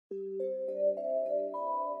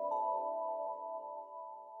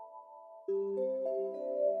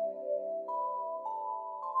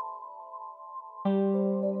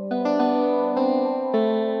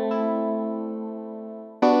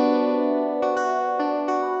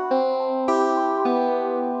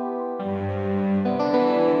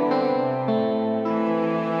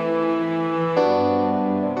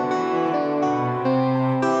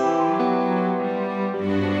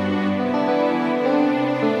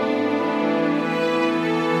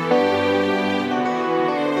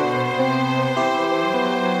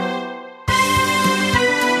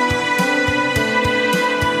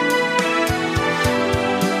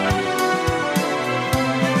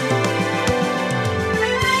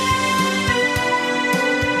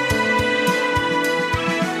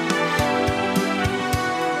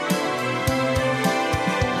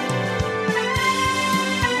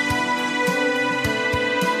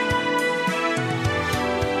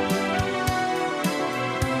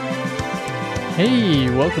Hey,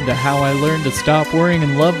 welcome to How I Learned to Stop Worrying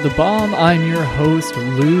and Love the Bomb. I'm your host,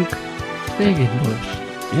 Luke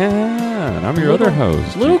Fagenbush. Yeah, and I'm your other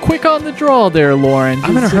host. A little quick on the draw there, Lauren.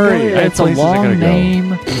 I'm in a hurry. It's a long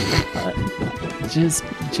name. Just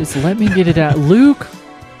let me get it out. Luke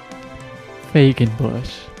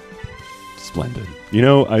Fagenbush. Splendid. You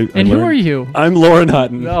know, who are you? I'm Lauren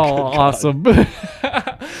Hutton. Oh, awesome.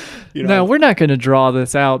 No, we're not going to draw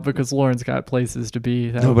this out because Lauren's got places to be.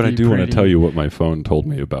 No, but I do want to tell you what my phone told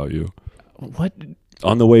me about you. What?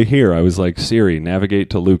 On the way here, I was like, Siri, navigate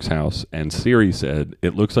to Luke's house. And Siri said,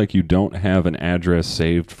 it looks like you don't have an address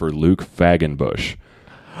saved for Luke Fagenbush.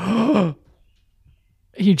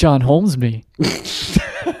 He John Holmes me.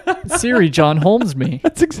 Siri John Holmes me.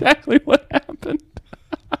 That's exactly what happened.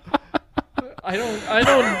 I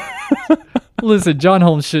don't... Listen, John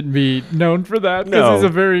Holmes shouldn't be known for that because he's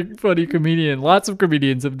a very funny comedian. Lots of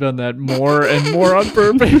comedians have done that more and more on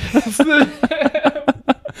purpose.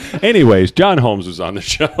 Anyways, John Holmes was on the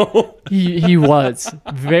show. He was,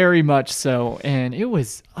 very much so, and it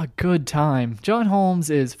was a good time. John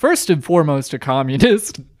Holmes is, first and foremost, a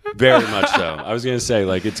communist. Very much so. I was going to say,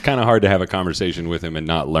 like, it's kind of hard to have a conversation with him and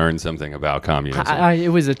not learn something about communism. It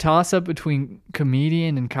was a toss-up between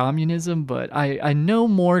comedian and communism, but I know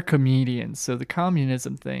more comedians, so the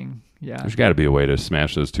communism thing, yeah. There's got to be a way to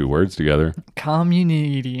smash those two words together.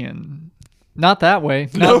 Communedian. Not that way.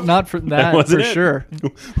 Not for that for sure.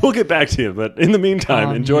 We'll get back to you, but in the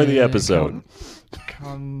meantime, enjoy the episode.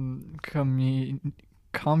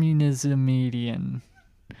 Communism-median.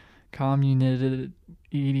 Communism.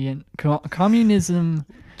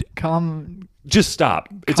 Just stop.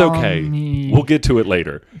 It's okay. We'll get to it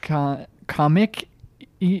later.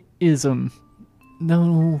 Comic-ism.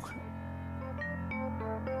 No.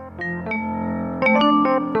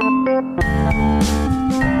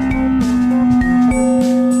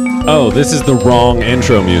 Oh, this is the wrong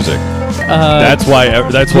intro music. That's why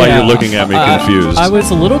you're looking at me confused. I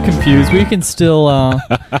was a little confused. We can still...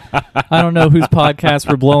 I don't know whose podcasts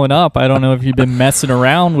were blowing up. I don't know if you've been messing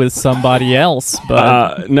around with somebody else.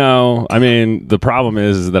 But no, I mean, the problem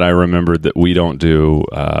is that I remembered that we don't do...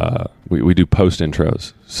 we do post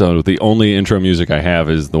intros. So the only intro music I have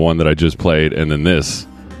is the one that I just played, and then this.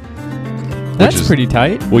 That's pretty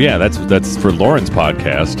tight. Well, yeah, that's for Lauren's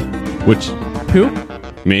podcast, which... Who?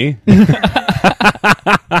 Me?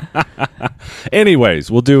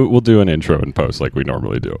 Anyways, we'll do an intro and post like we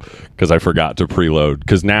normally do because I forgot to preload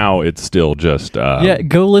because now it's still just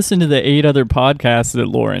go listen to the 8 other podcasts that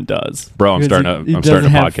Lauren does. Bro, I'm starting a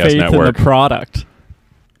podcast network. In the product.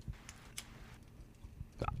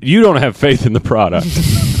 You don't have faith in the product.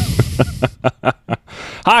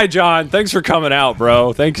 Hi, John. Thanks for coming out,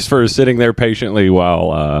 bro. Thanks for sitting there patiently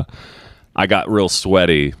while I got real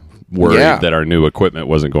sweaty. Worried that our new equipment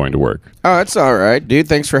wasn't going to work. Oh, that's all right, dude.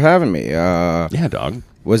 Thanks for having me. Yeah, dog.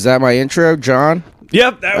 Was that my intro, John?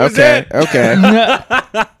 Yep, that was it. Okay.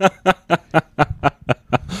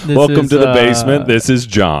 Welcome to the basement. This is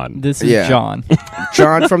John. This is John.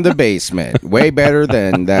 John from the basement. Way better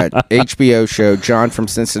than that HBO show, John from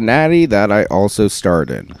Cincinnati, that I also starred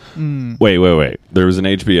in. Wait. There was an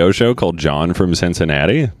HBO show called John from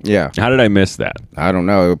Cincinnati? Yeah. How did I miss that? I don't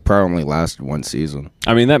know. It probably lasted one season.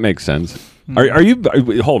 I mean, that makes sense. Are you...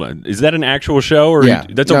 hold on. Is that an actual show? Or yeah.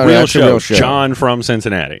 That's a real show. John from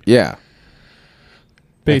Cincinnati. Yeah.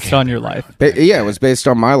 Based on your life. Yeah, it was based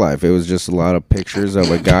on my life. It was just a lot of pictures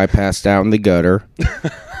of a guy passed out in the gutter.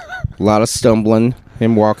 A lot of stumbling,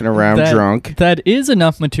 him walking around drunk. That is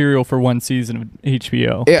enough material for one season of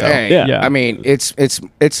HBO. Yeah. I mean, it's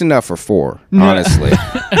enough for 4, honestly.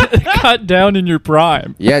 Cut down in your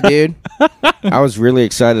prime. Yeah, dude. I was really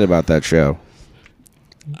excited about that show.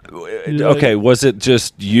 Okay, was it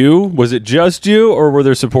just you? Or were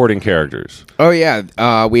there supporting characters? Oh, yeah.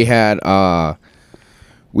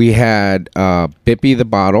 We had Bippy the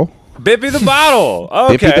Bottle. Bippy the Bottle.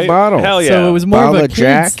 Okay. Bippy the Bottle. Hell yeah. So it was more Bottle of a of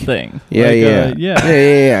Jack. kids thing. Yeah.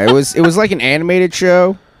 It was like an animated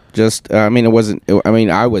show. Just I was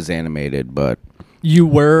animated, but you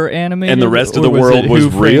were animated, and the rest of the world was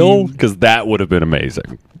real because that would have been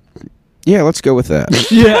amazing. Yeah, let's go with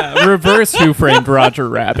that. Yeah, reverse Who Framed Roger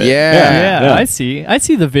Rabbit. Yeah. I see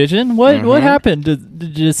the vision. What happened? Did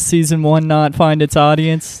just season 1 not find its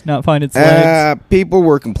audience, not find its legs? People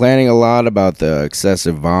were complaining a lot about the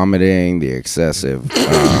excessive vomiting, the excessive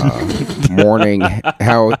morning,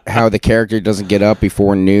 how the character doesn't get up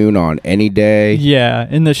before noon on any day. Yeah,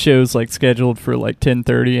 and the show's like scheduled for like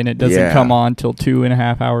 10:30, and it doesn't come on till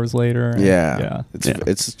 2.5 hours later.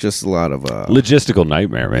 It's just a lot of logistical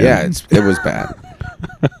nightmare, man. Yeah, it was bad.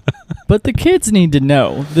 but the kids need to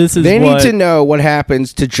know. They need to know what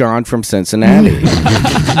happens to John from Cincinnati.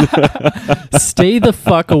 Stay the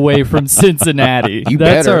fuck away from Cincinnati.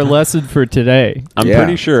 That's our lesson for today. I'm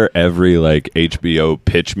pretty sure every like HBO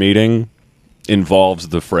pitch meeting involves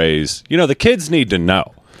the phrase, the kids need to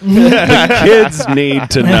know. The kids need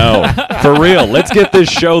to know. For real, let's get this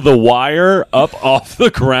show The Wire up off the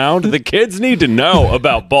ground. The kids need to know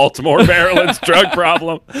about Baltimore, Maryland's drug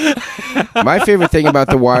problem. My favorite thing about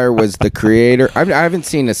The Wire was the creator. I haven't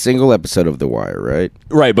seen a single episode of The Wire, right?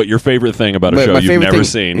 Right, but your favorite thing about a show you've never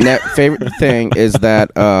seen. Favorite thing is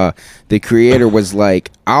that the creator was like,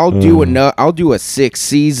 I'll do a 6th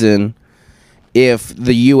season if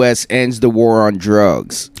the U.S. ends the war on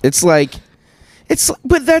drugs.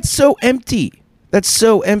 But that's so empty. That's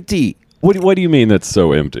so empty. What do you mean that's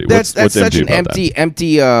so empty? That's what's such an empty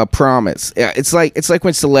promise. Yeah, it's like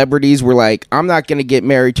when celebrities were like, I'm not going to get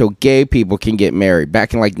married till gay people can get married.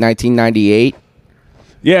 Back in like 1998.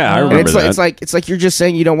 Yeah, I remember that. It's like you're just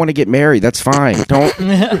saying you don't want to get married. That's fine.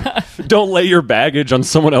 Don't lay your baggage on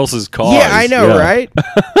someone else's cause. Yeah, I know, right?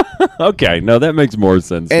 Okay, no, that makes more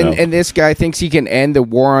sense. And this guy thinks he can end the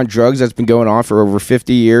war on drugs that's been going on for over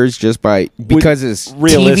 50 years because his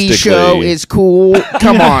TV show is cool.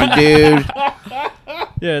 Come on, dude.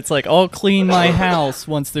 Yeah, it's like, I'll clean my house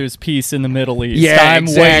once there's peace in the Middle East. Yeah, I'm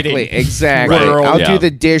exactly. waiting. Right. I'll do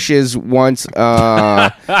the dishes once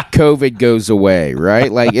COVID goes away,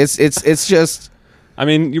 right? Like, it's just... I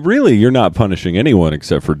mean, you're not punishing anyone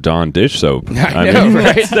except for Dawn dish soap. I know,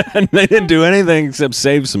 right? They didn't do anything except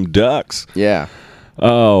save some ducks. Yeah.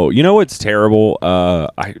 Oh, you know what's terrible?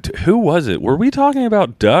 Who was it? Were we talking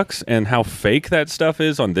about ducks and how fake that stuff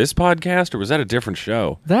is on this podcast, or was that a different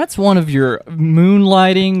show? That's one of your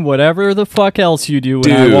moonlighting, whatever the fuck else you do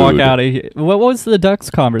when I walk out of here. What was the ducks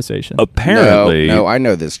conversation? Apparently. No, I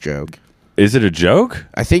know this joke. Is it a joke?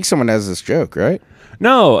 I think someone has this joke, right?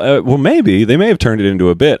 No, well, maybe. They may have turned it into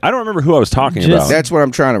a bit. I don't remember who I was talking about. That's what I'm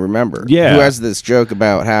trying to remember. Yeah. Who has this joke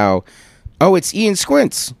about how, it's Ian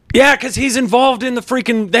Squints. Yeah, because he's involved in the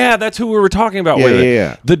freaking... Yeah, that's who we were talking about with it.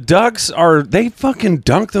 Yeah. The ducks they fucking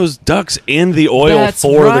dunk those ducks in the oil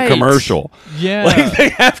the commercial. Yeah. Like, they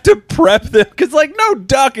have to prep them. Because, no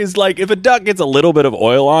duck is if a duck gets a little bit of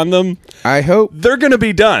oil on them... I hope... They're going to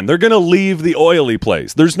be done. They're going to leave the oily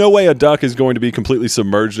place. There's no way a duck is going to be completely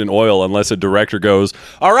submerged in oil unless a director goes,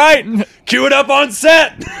 all right, cue it up on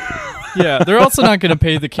set. Yeah, they're also not going to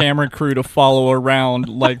pay the camera crew to follow around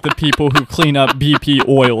like the people who clean up BP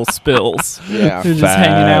oil spills. Yeah, they're just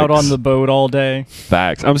hanging out on the boat all day.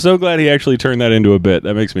 Facts. I'm so glad he actually turned that into a bit.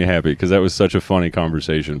 That makes me happy because that was such a funny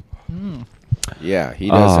conversation. Yeah, he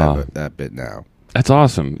does have that bit now. That's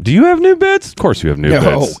awesome. Do you have new bits? Of course you have new bits.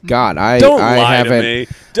 Oh, God. Don't lie to me.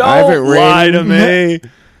 Don't lie to me.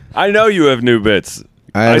 I know you have new bits.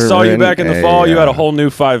 I saw you back in the fall. You had a whole new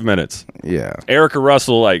 5 minutes. Yeah. Erica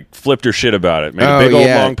Russell flipped her shit about it. Made a big old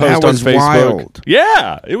long post on Facebook. Wild.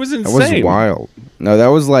 Yeah, it was insane. That was wild. No, that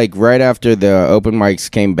was right after the open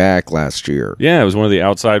mics came back last year. Yeah, it was one of the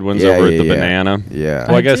outside ones over at the Banana. Yeah.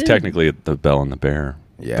 Well, I guess technically at the Bell and the Bear.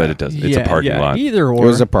 Yeah. But it does. It's a parking lot. Either or. It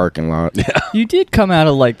was a parking lot. Yeah. You did come out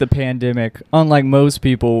of the pandemic, unlike most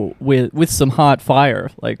people, with some hot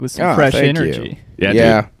fire, with some fresh energy.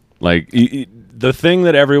 Yeah. Dude. The thing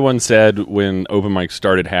that everyone said when open mics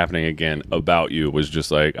started happening again about you was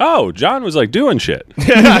just oh, John was doing shit.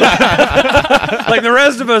 The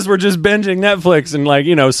rest of us were just binging Netflix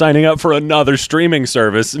and signing up for another streaming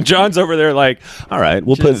service. And John's over there all right,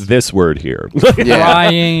 we'll put this word here.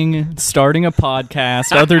 Crying, starting a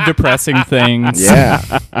podcast, other depressing things.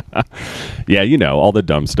 Yeah. Yeah, all the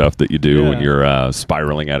dumb stuff that you do when you're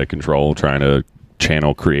spiraling out of control, trying to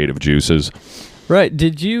channel creative juices. Right.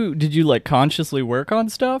 Did you consciously work on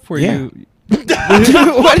stuff? You?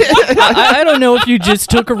 I don't know if you just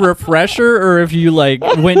took a refresher or if you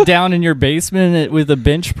went down in your basement with a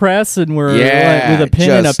bench press and were with a pen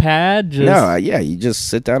and a pad. You just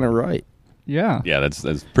sit down and write. Yeah. Yeah, that's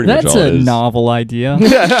pretty much all it is. That's a novel idea.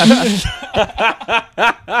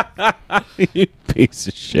 You piece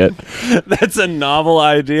of shit. That's a novel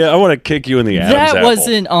idea. I want to kick you in the Adam's apple. That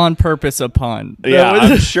wasn't on purpose a pun. Yeah,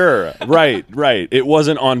 I'm sure. Right. It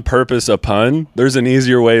wasn't on purpose a pun. There's an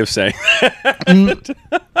easier way of saying that.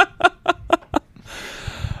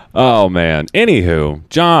 Oh, man. Anywho,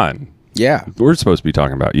 John. Yeah. We're supposed to be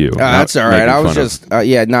talking about you. That's all right. I was just,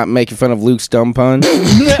 not making fun of Luke's dumb pun.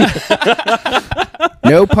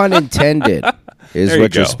 No pun intended. is There you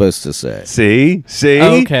what you're go. supposed to say. See?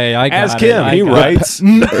 Okay, I got Ask it. him. I He got writes.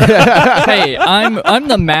 Hey, I'm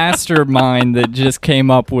the mastermind that just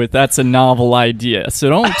came up with that's a novel idea. So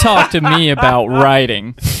don't talk to me about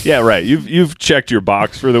writing. Yeah, right. You've checked your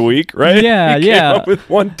box for the week, right? Yeah, you came yeah. up with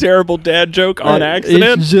one terrible dad joke on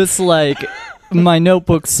accident. It's just like my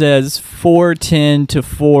notebook says 4:10 to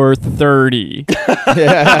 4:30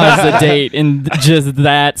 as the date, and just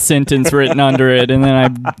that sentence written under it, and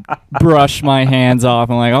then I brush my hands off.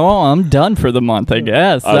 I'm like, oh, I'm done for the month, I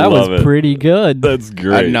guess. I That was love it. pretty good. That's A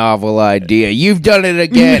great. novel idea. You've done it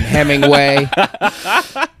again, Hemingway.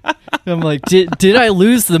 I'm like, did I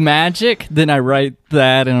lose the magic? Then I write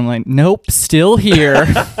that, and I'm like, nope, still here.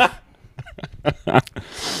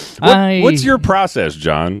 What's your process,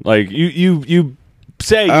 John? Like you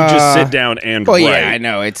say you just sit down and Well, write. yeah, I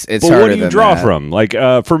know it's But harder what do you than draw that. from? Like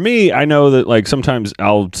for me, I know that like sometimes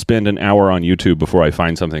I'll spend an hour on YouTube before I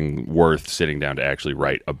find something worth sitting down to actually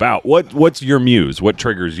write about. What's your muse? What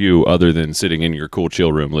triggers you other than sitting in your cool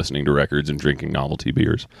chill room listening to records and drinking novelty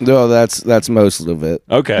beers? No, that's most of it.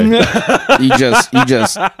 Okay. You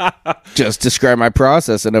just describe my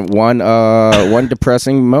process in one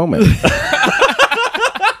depressing moment.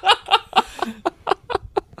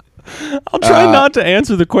 I'll try not to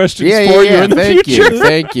answer the questions Yeah, for you yeah. in the Thank future. you,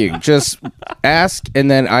 thank you. Just ask, and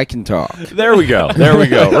then I can talk. There we go.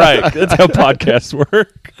 Right. That's how podcasts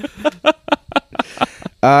work.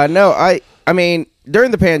 No, I mean,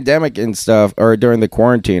 during the pandemic and stuff, or during the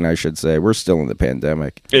quarantine, I should say, we're still in the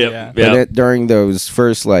pandemic. Yeah. But during those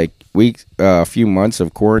first like weeks, few months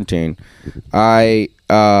of quarantine,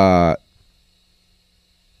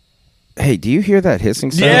 Hey, do you hear that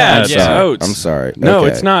hissing sound? Yeah, I'm it's sorry. oats. I'm sorry. No,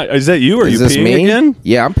 Okay. it's not. Is that you? Are Is you this peeing me? again?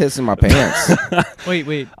 Yeah, I'm pissing my pants.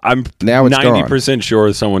 Wait. I'm Now it's 90%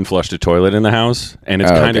 sure someone flushed a toilet in the house, and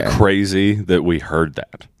it's Oh, kind of okay. crazy that we heard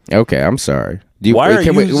that. Okay, I'm sorry. Why are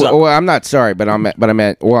you well, I'm not sorry, but I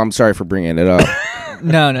meant. Well, I'm sorry for bringing it up.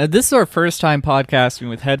 No, this is our first time podcasting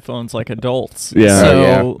with headphones like adults. Yeah.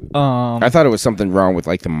 So, I thought it was something wrong with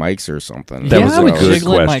like the mics or something. That yeah, was I a was good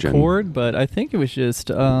jiggling question. my cord, but I think it was just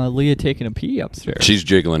Leah taking a pee upstairs. She's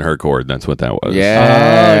jiggling her cord. That's what that was. Yeah.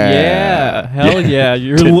 Oh, yeah. Hell yeah.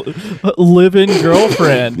 Your living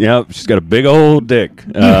girlfriend. Yep. She's got a big old dick.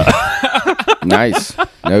 Nice.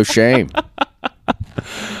 No shame.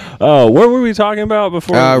 Oh, what were we talking about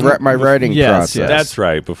before? My writing Yes, process. yes. That's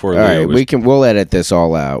right. Before All Leo right, was... we'll edit this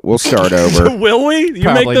all out. We'll start over. Will we? You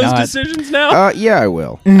Probably make those not. decisions now? Yeah, I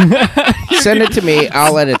will. Send it to me.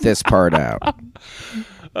 I'll edit this part out.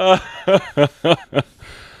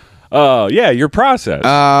 Oh, yeah, your process.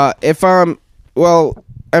 If I'm well,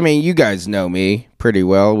 I mean, you guys know me pretty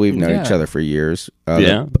well. We've known Yeah. each other for years.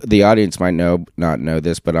 Yeah. The audience might not know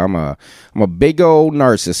this, but I'm a big old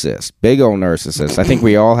narcissist. Big old narcissist. I think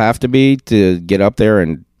we all have to be to get up there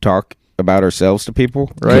and talk about ourselves to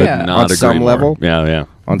people, right? Could Yeah. not On agree some more. level. Yeah.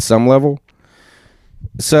 On some level.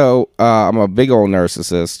 So I'm a big old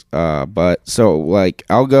narcissist. But so like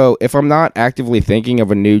I'll go if I'm not actively thinking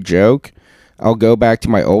of a new joke, I'll go back to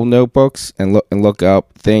my old notebooks and look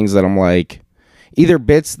up things that I'm like either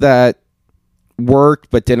bits that worked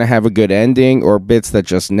but didn't have a good ending, or bits that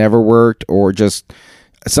just never worked, or just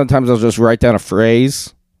sometimes I'll just write down a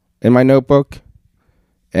phrase in my notebook.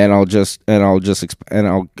 And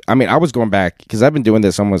I mean, I was going back because I've been doing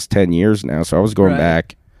this almost 10 years now. So I was going Right.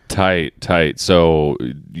 back. Tight. So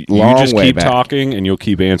you Long just way keep back. talking, and you'll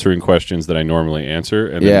keep answering questions that I normally answer,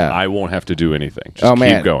 and then Yeah. I won't have to do anything. Just Oh, keep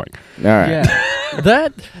man. going. All right. Yeah.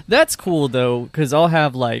 That's cool, though, because I'll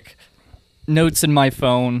have, like, notes in my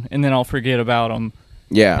phone, and then I'll forget about them.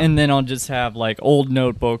 Yeah. And then I'll just have, like, old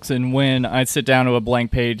notebooks, and when I sit down to a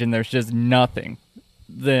blank page and there's just nothing,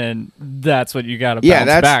 then that's what you got to bounce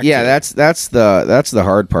back to. that's the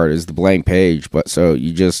hard part is the blank page. But so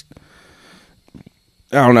you just,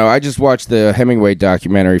 I don't know. I just watched the Hemingway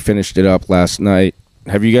documentary, finished it up last night.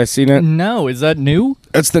 Have you guys seen it? No, is that new?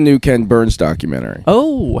 It's the new Ken Burns documentary.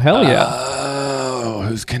 Oh, hell yeah. Oh,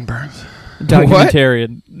 who's Ken Burns?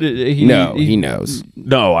 Documentarian. He knows.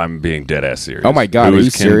 No, I'm being dead ass serious. Oh my God, Who are is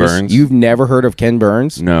you Ken serious? Burns? You've never heard of Ken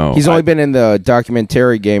Burns? No, He's only been in the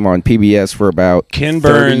documentary game on PBS for about Ken 30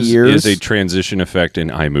 Burns years. is a transition effect in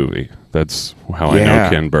iMovie. That's how I Yeah. know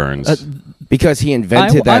Ken Burns. because he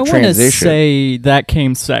invented I that want to transition. say that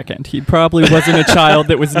came second. He probably wasn't a child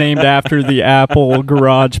that was named after the Apple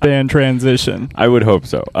GarageBand transition. I would hope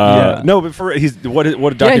so. Yeah. No, but for what Yeah,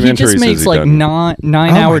 documentaries he just has makes he like done?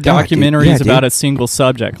 9-hour God, dude. documentaries Yeah, about dude. a single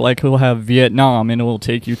subject. Like he'll have Vietnam, and it will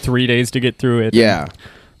take you 3 days to get through it. Yeah.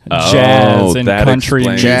 jazz and that country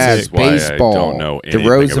explains Jazz, why I baseball, don't know the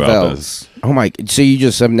anything about this. Roosevelts. Oh my! So you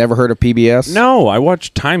just have never heard of PBS? No, I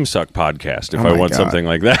watch Time Suck podcast if Oh I my want God. something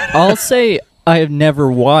like that. I'll say I have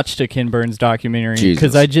never watched a Ken Burns documentary Jesus.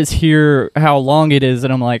 because I just hear how long it is,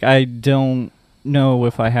 and I'm like, I don't know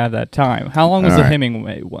if I have that time. How long was All the right.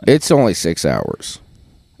 Hemingway one? It's only 6 hours.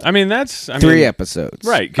 I mean, that's 3 episodes.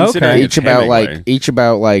 Right. Considering Okay. it's Each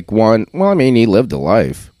about like one. Well, I mean, he lived a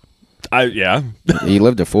life. Yeah. He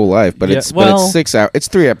lived a full life, but Yeah, it's well, 6 hours. It's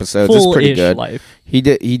 3 episodes. It's pretty Full-ish good. life. He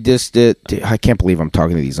just did. I can't believe I'm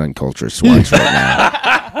talking to these uncultured swans right now.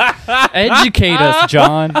 Educate us,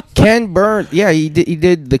 John. Ken Burns. Yeah, he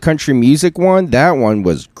did the country music one. That one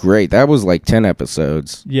was great. That was like 10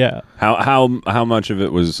 episodes. Yeah. How much of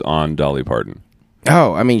it was on Dolly Parton?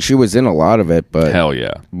 Oh, I mean, she was in a lot of it, but Hell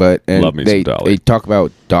yeah. and Love me some Dolly. They talk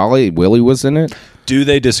about Dolly. Willie was in it. Do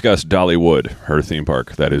they discuss Dollywood, her theme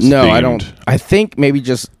park? That is No, themed? I don't. I think maybe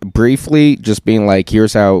just briefly, just being like,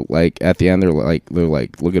 here's how. Like at the end, they're like,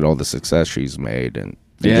 look at all the success she's made, and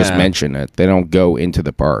they just Yeah. mention it. They don't go into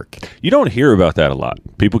the park. You don't hear about that a lot.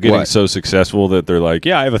 People getting What? so successful that they're like,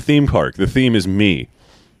 yeah, I have a theme park. The theme is me.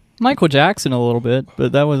 Michael Jackson a little bit,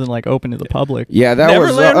 but that wasn't like open to the public. Yeah, that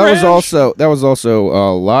Neverland Ranch? was also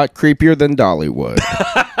a lot creepier than Dollywood.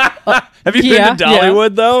 Have you Yeah, been to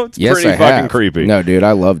Dollywood, though? It's Yes, pretty I fucking have. creepy. No, dude,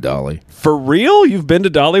 I love Dolly. For real? You've been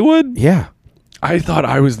to Dollywood? Yeah. I thought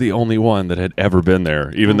I was the only one that had ever been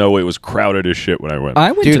there, even though it was crowded as shit when I went.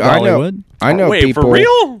 I went Dude, to I know. Dollywood. I know Wait, people. for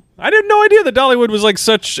real? I had no idea that Dollywood was like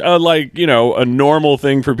such a a normal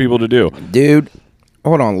thing for people to do. Dude,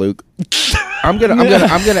 hold on, Luke. I'm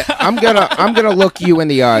gonna look you in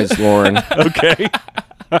the eyes, Lauren, Okay.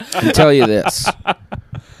 and tell you this.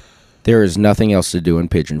 There is nothing else to do in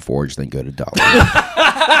Pigeon Forge than go to Dollywood.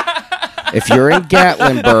 If you're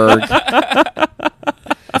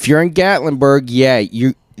in Gatlinburg, yeah,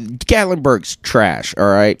 Gatlinburg's trash, all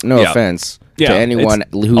right? No Yeah. offense Yeah, to anyone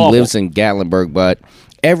it's who awful. lives in Gatlinburg, but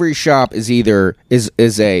every shop is either is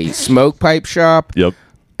a smoke pipe shop, Yep.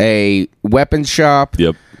 a weapons shop,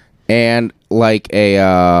 Yep. and like a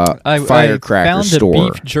I firecracker found store.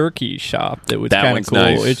 a beef jerky shop that was That kind of one's cool.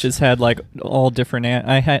 nice. It just had like all different.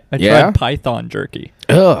 I Yeah? tried python jerky.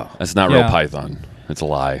 Ugh, That's not real Yeah. python. It's a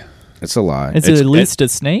lie. it's a lie. Is it at least a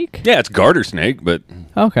snake? Yeah, it's garter snake, but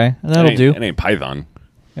Okay, that'll it ain't, do. It ain't python.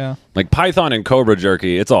 Yeah, Like python and cobra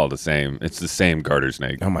jerky, it's all the same. It's the same garter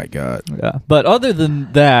snake. Oh my god. yeah. But other than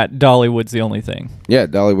that, Dollywood's the only thing. Yeah,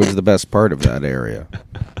 Dollywood's the best part of that area.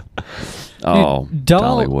 Oh,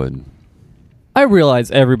 Dollywood. I realize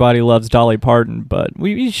everybody loves Dolly Parton, but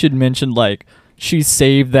we should mention like she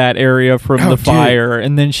saved that area from Oh, the dude. fire,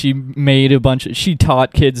 and then she made a bunch of. She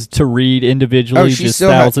taught kids to read individually, Oh, she just still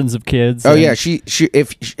had- thousands of kids. Oh and- yeah, she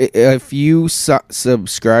if you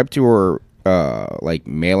subscribe to her like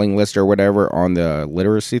mailing list or whatever on the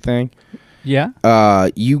literacy thing, yeah.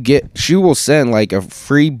 she will send like a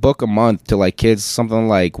free book a month to like kids, something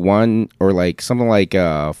like 1 or like something like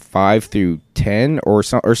 5 through 10 or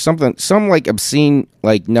something some like obscene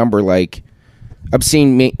like number, like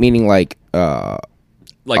obscene meaning like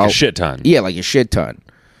Like a shit ton. yeah, like a shit ton.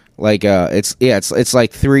 Like it's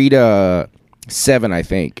like 3 to 7, I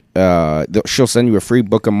think. She'll send you a free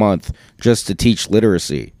book a month just to teach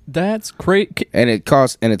literacy, That's great. and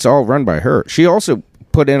it's all run by her. She also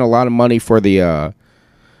put in a lot of money for the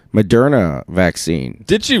Moderna vaccine.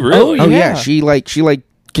 Did she really? Oh, Oh yeah, Yeah. she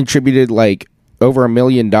contributed like over $1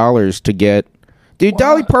 million to get. Dude,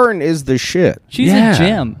 Dolly Parton is the shit. She's Yeah. a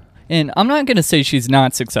gem. And I'm not going to say she's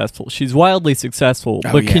not successful. She's wildly successful.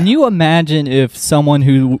 Oh, but can yeah. you imagine if someone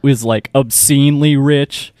who is like obscenely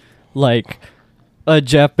rich, like a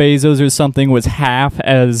Jeff Bezos or something, was half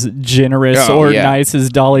as generous Oh, or yeah. nice as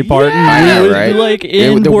Dolly Parton? I know, We would right? be like It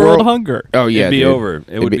in would- the world world- hunger. Oh yeah, It'd be dude. over.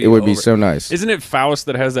 It would be It would be over. so nice. Isn't it Faust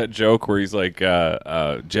that has that joke where he's like,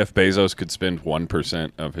 Jeff Bezos could spend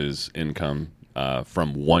 1% of his income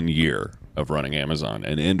from 1 year of running Amazon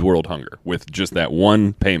and end world hunger with just that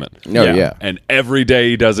one payment. Oh, yeah. And every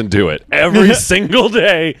day he doesn't do it. Every single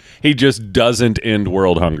day he just doesn't end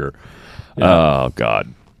world hunger. Oh, God.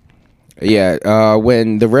 Yeah,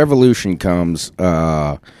 when the revolution comes,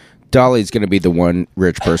 Dolly's going to be the one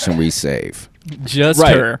rich person we save. Just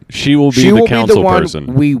her. She will be She the will be council the one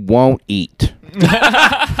person. we won't eat.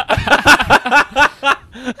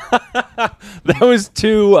 That was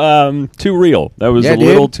too real. That was Yeah, a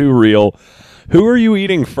little dude. too real. Who are you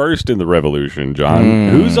eating first in the revolution, John?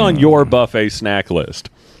 Who's on your buffet snack list?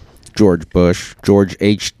 George Bush,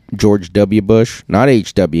 George W. Bush, not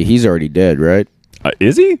H.W. He's already dead, right?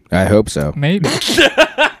 Is he? I hope so. Maybe.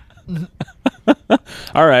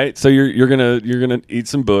 All right, so you're gonna eat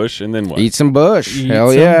some bush and then what? Eat some bush. Eat Hell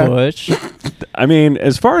some yeah. bush. I mean,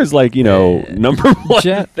 as far as like number one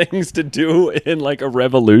Jeff- things to do in like a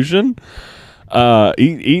revolution,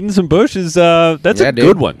 eating some bush is that's Yeah, a dude.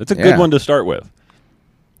 good one. That's a Yeah. good one to start with.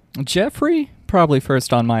 Jeffrey, probably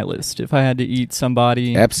first on my list if I had to eat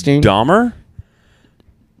somebody. Epstein. Dahmer.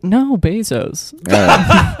 No, Bezos.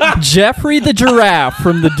 Uh, Jeffrey the giraffe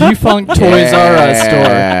from the defunct Toys R Us store.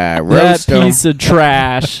 yeah, That roast 'em. piece of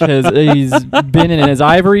trash he's been in his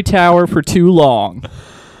ivory tower for too long.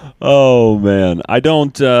 Oh man, I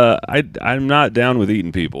don't. I'm not down with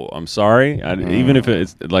eating people. I'm sorry, even if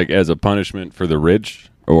it's like as a punishment for the rich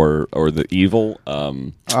or the evil.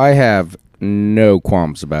 I have no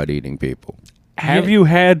qualms about eating people. Have you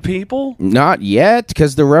had people? Not yet,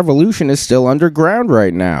 because the revolution is still underground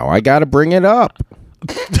right now. I got to bring it up.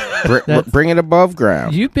 Bring it above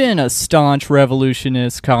ground. You've been a staunch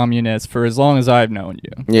revolutionist, communist for as long as I've known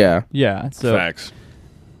you. Yeah. Yeah. So Facts.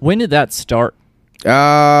 when did that start?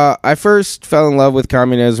 I first fell in love with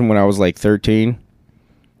communism when I was like 13.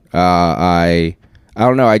 I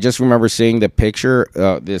don't know. I just remember seeing the picture,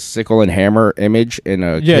 this sickle and hammer image in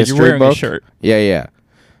a Yeah, history you're wearing book. a shirt. Yeah.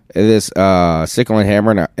 This sickle and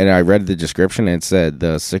hammer, and I read the description, and it said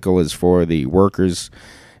the sickle is for the workers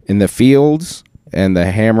in the fields, and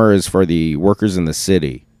the hammer is for the workers in the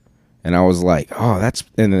city. And I was like, oh, that's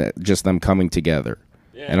just them coming together.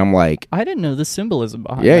 Yeah. And I'm like, I didn't know the symbolism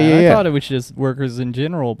behind Yeah, that. yeah, I yeah. thought it was just workers in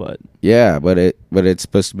general, but yeah, but it's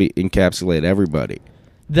supposed to be encapsulate everybody.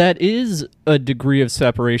 that is a degree of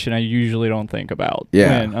separation I usually don't think about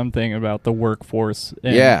Yeah. when I'm thinking about the workforce.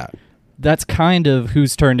 And Yeah. that's kind of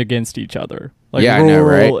who's turned against each other. Like Yeah, I know,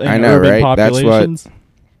 rural right? and I know, urban right? That's what- populations.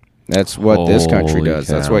 That's what this country Holy does.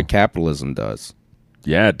 That's cow. what capitalism does.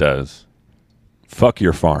 Yeah, it does. Fuck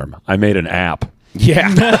your farm. I made an app. Yeah.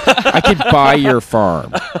 I could buy your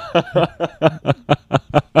farm.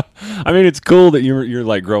 I mean, it's cool that you're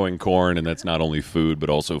like growing corn, and that's not only food but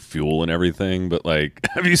also fuel and everything. But like,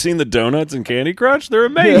 have you seen the donuts in Candy Crush? They're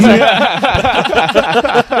amazing.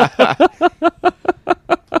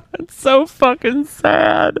 It's so fucking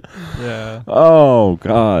sad. Yeah. Oh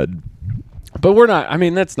God. But we're not. I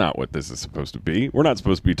mean, that's not what this is supposed to be. We're not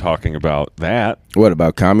supposed to be talking about that. What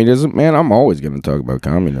about communism? Man, I'm always going to talk about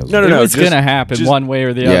communism. No, It was just- going to happen just- one way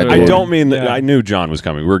or the Yeah, other. I dude. don't mean that. Yeah. I knew John was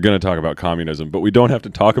coming. We're going to talk about communism, but we don't have to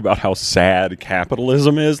talk about how sad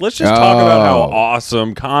capitalism is. Let's just talk about how Oh.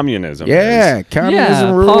 awesome communism is. Yeah, communism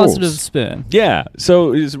Yeah, rules. positive spin. Yeah. So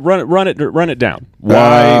run it down.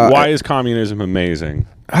 Why is communism amazing?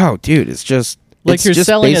 Oh, dude, it's just Like it's you're just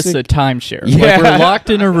selling us basic- a timeshare. Yeah. Like we're locked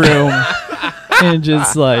in a room and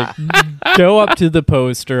just like go up to the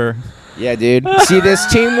poster. Yeah, dude. See this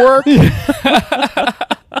teamwork?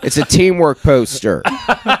 It's a teamwork poster.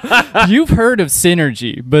 You've heard of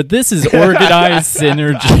synergy, but this is organized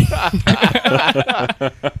synergy.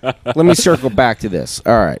 Let me circle back to this.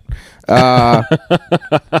 All right.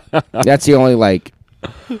 That's the only like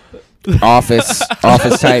office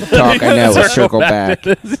type talk I know. Is circle back.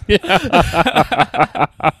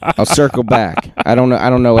 I'll circle back. I don't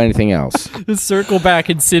know anything else. Circle back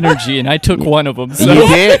in synergy, and I took one of them. So You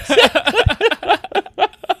did.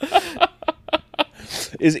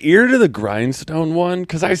 Is ear to the grindstone one?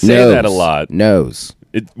 Because I say that a lot. Nose.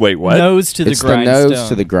 Wait, what? nose to the It's the grindstone. nose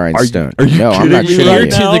to the grindstone. are you no, I'm not kidding me shitting Ear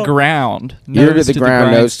you. to now? the ground. Ear Nose to the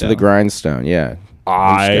ground, nose to the grindstone. grindstone. Yeah.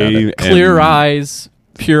 I Clear am- eyes,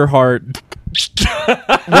 pure heart.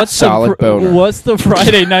 What's Solid boner. What's the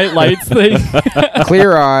Friday Night Lights thing?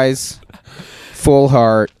 Clear eyes, full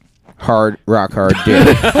heart, rock hard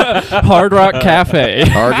dick. Hard Rock Cafe.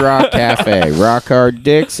 Hard Rock Cafe, rock hard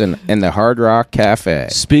dicks, and the Hard Rock Cafe.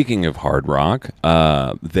 Speaking of Hard Rock,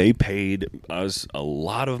 they paid us a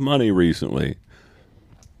lot of money recently.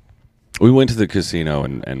 We went to the casino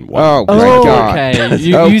and Oh, won. my Oh, God. okay.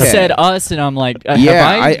 You Okay. said us, and I'm like, have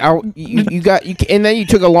Yeah, I? you got, and then you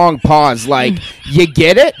took a long pause. Like, you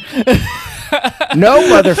get it? No,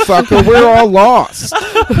 motherfucker, we're all lost.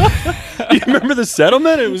 You remember the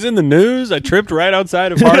settlement? It was in the news. I tripped right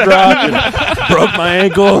outside of Hard Rock and broke my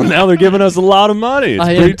ankle. And now they're giving us a lot of money. It's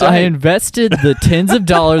pretty I tight. invested the tens of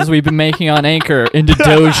dollars we've been making on Anchor into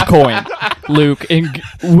Dogecoin, Luke, and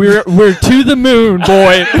we're to the moon,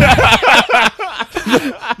 boy.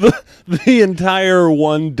 the entire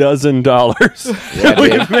 $12 that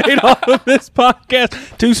dude. we've made off of this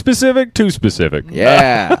podcast. Too specific.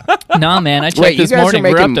 Yeah. Nah, man, I checked Wait, you this guys are morning.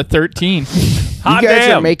 We're up making- to 13. Hot you guys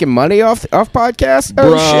damn. are making money off podcasts?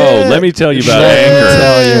 Bro, Oh, shit. let me tell you about Shit.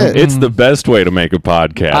 Anchor. It's the best way to make a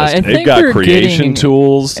podcast. I They've think got they're creation getting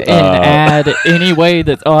tools. an ad anyway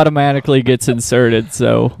that automatically gets inserted,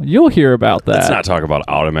 so you'll hear about that. Let's not talk about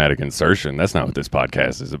automatic insertion. That's not what this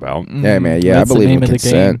podcast is about. Hey, man, yeah, That's I the believe name in of the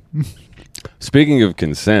consent. game. Speaking of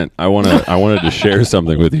consent, I wanted to share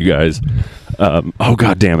something with you guys. Oh,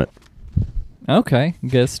 God damn it. Okay,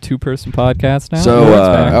 guess 2-person podcast now. So, What's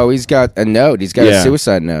back? Oh, he's got a note. He's got Yeah. a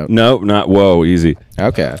suicide note. No, not whoa, easy.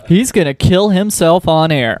 Okay. He's gonna kill himself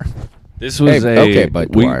on air. This was Hey, okay,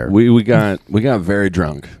 Bud Dwyer. we got very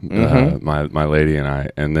drunk, my lady and I,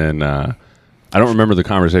 and then I don't remember the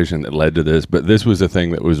conversation that led to this, but this was a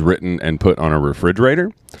thing that was written and put on a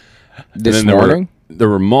refrigerator. This And then morning? there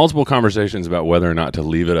were multiple conversations about whether or not to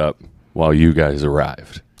leave it up while you guys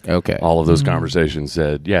arrived. Okay. All of those conversations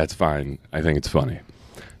said, "Yeah, it's fine. I think it's funny,"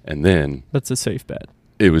 and then That's a safe bet.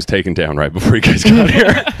 it was taken down right before you guys got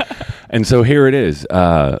here. And so here it is.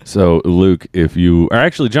 So Luke, if you or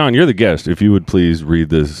actually John, you're the guest. If you would please read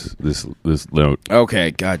this note. Okay.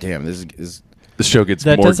 Goddamn. This is. The show gets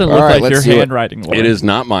That more. doesn't All look right, like let's your do it. handwriting. Lauren. It is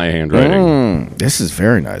not my handwriting. This is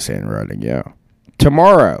very nice handwriting. Yeah.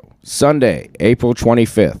 Tomorrow, Sunday, April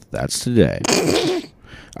 25th. That's today.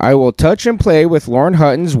 I will touch and play with Lauren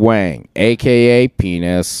Hutton's wang, aka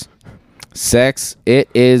penis. Sex, it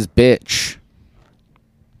is bitch.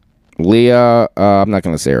 Leah, I'm not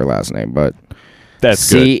going to say her last name, but That's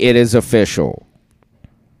see, it is official.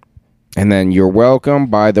 And then you're welcome.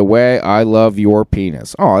 By the way, I love your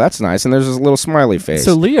penis. Oh, that's nice. And there's this little smiley face.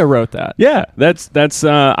 So Leah wrote that. Yeah, that's.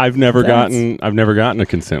 I've never That's- gotten a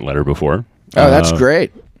consent letter before. Oh, that's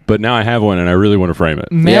great. But now I have one, and I really want to frame it.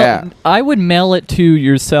 Yeah. I would mail it to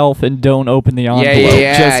yourself and don't open the envelope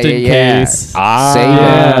just in yeah. case. Save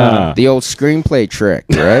Ah. the old screenplay trick,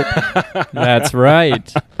 right? That's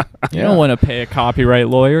right. You Yeah. don't want to pay a copyright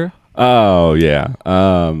lawyer. Oh yeah.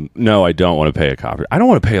 No, I don't want to pay a copy. I don't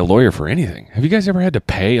want to pay a lawyer for anything. Have you guys ever had to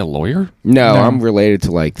pay a lawyer? No, I'm related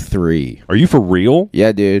to like 3. Are you for real?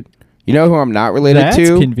 Yeah, dude. You know who I'm not related That's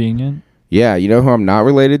to? convenient. Yeah, you know who I'm not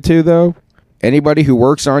related to, though? Anybody who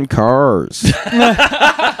works on cars. You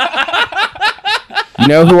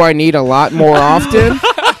know who I need a lot more often?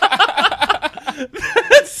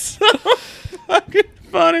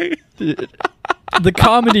 Funny. The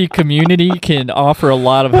comedy community can offer a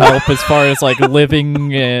lot of help as far as like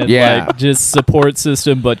living and Yeah. like just support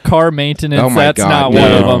system, but car maintenance, Oh my that's God, not no,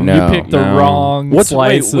 one of them. no, You picked the no. wrong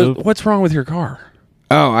slice of. What's wrong with your car?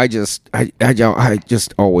 Oh, I just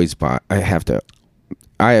always buy.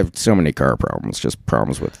 I have so many car problems, just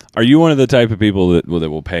problems with. Are you one of the type of people that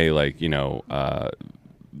will pay like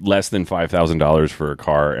less than $5,000 for a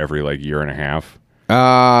car every like year and a half,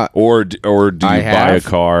 or do you buy a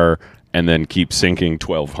car and then keep sinking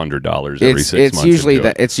 $1,200 every 6 months?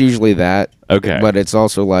 It's usually that. Okay. But it's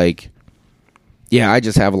also like, yeah, I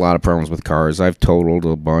just have a lot of problems with cars. I've totaled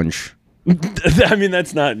a bunch. I mean,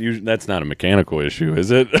 that's not a mechanical issue,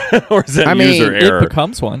 is it? Or is that I mean, user It error?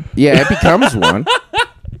 becomes one. Yeah, it becomes one.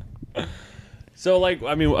 So, like,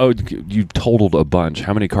 I mean, you totaled a bunch.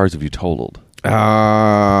 How many cars have you totaled?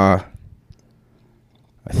 I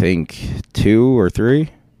think 2 or 3.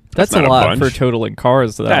 That's not a a lot bunch. for totaling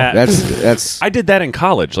cars, though. That's I did that in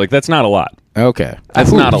college. Like, that's not a lot. okay.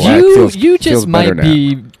 That's not a lot. You Feels just better might now.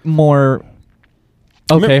 be more.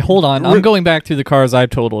 Okay, hold on. I'm going back to the cars I've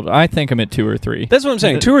totaled. I think I'm at 2 or 3. That's what I'm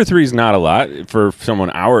saying. 2 or 3 is not a lot for someone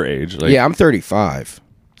our age. Like, Yeah, I'm 35.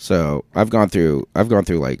 So I've gone through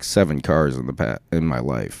like 7 cars in my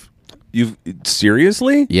life. You've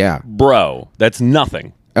seriously? Yeah. Bro, that's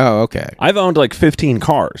nothing. Oh, okay. I've owned like 15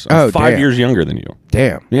 cars. I'm Oh, 5 damn. year younger than you.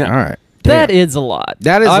 Damn. Yeah. All right. That Damn. is a lot.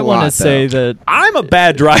 That is I a want lot, to say though. that. I'm a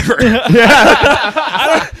bad driver.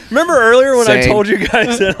 Remember earlier when I Same. told you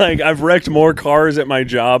guys that like I've wrecked more cars at my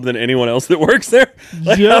job than anyone else that works there?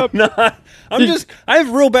 Like, Yep. I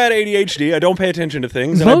have real bad ADHD. I don't pay attention to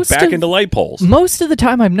things, and Most I back of- into light poles. Most of the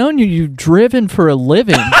time I've known you, you've driven for a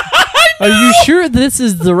living. Are you sure this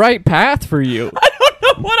is the right path for you?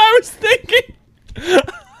 What I was thinking.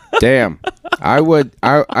 Damn. I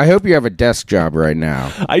hope you have a desk job right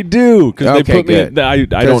now. I do because Okay, they put good. me. I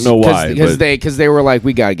don't know why. Because but- they were like,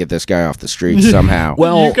 we got to get this guy off the street somehow.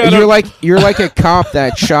 Well, you're like a cop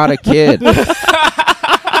that shot a kid.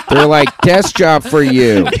 They're like, desk job for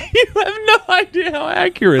you. you have no idea how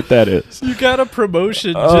accurate that is. You got a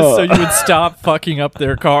promotion just so you would stop fucking up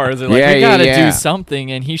their cars. And like, Yeah, we gotta yeah. do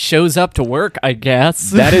something. And he shows up to work, I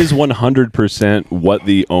guess. That is 100% what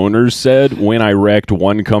the owners said when I wrecked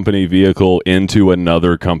one company vehicle into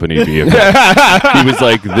another company vehicle. He was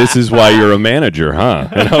like, "This is why you're a manager, huh?"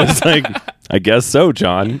 And I was like, I guess so,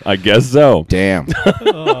 John. I guess so. Damn.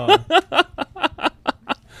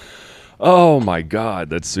 Oh my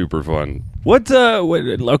God, that's super fun. What?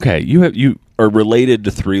 Okay, you are related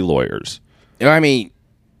to 3 lawyers. I mean,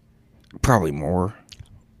 probably more.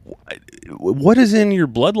 What is in your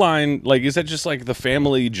bloodline? Like, is that just like the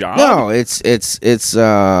family job? No, it's.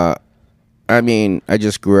 I mean, I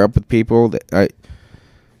just grew up with people that I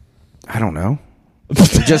don't know.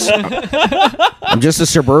 I'm just a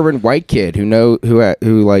suburban white kid who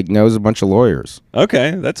knows a bunch of lawyers.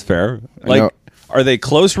 Okay, that's fair. Like, are they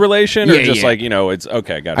close relation or just like, it's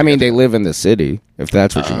okay? Got it. I mean, they live in the city, if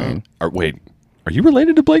that's what you mean. Wait, are you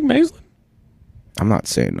related to Blake Maslin? I'm not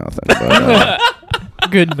saying nothing, but,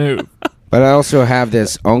 Good move. but I also have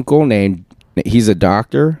this uncle named. He's a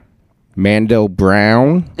doctor, Mandel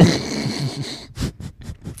Brown.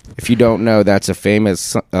 If you don't know, that's a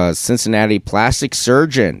famous Cincinnati plastic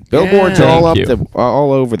surgeon. Billboards all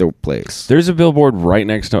over the place. There's a billboard right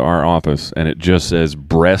next to our office, and it just says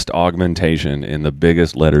breast augmentation in the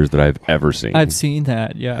biggest letters that I've ever seen. I've seen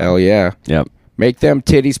that. Yeah. Hell yeah. Yep. Make them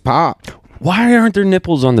titties pop. Why aren't there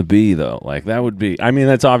nipples on the B, though? Like, that would be... I mean,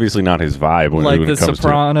 that's obviously not his vibe when Like it the comes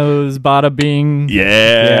Sopranos, Bada Bing.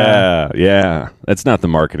 Yeah. That's not the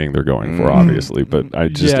marketing they're going for, obviously. But I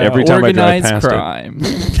just... every time I drive past crime.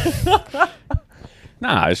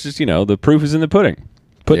 Nah, it's just, the proof is in the pudding.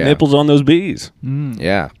 Put Yeah. nipples on those Bs.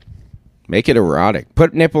 Yeah. Make it erotic.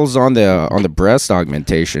 Put nipples on the breast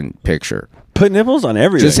augmentation picture. Put nipples on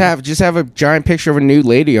everything. Just have a giant picture of a nude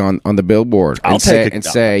lady on the billboard and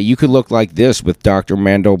say you could look like this with Dr.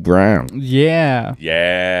 Mandel Brown. Yeah.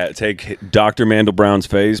 Yeah, take Dr. Mandel Brown's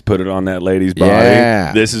face, put it on that lady's body.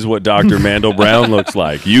 Yeah. This is what Dr. Mandel Brown looks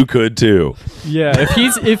like. You could too. Yeah.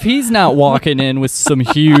 If he's not walking in with some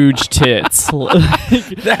huge tits,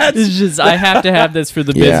 it's just I have to have this for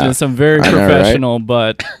the Yeah. business. I'm very I know, right? professional,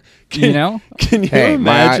 but Can you Hey,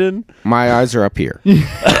 imagine? my eyes are up here.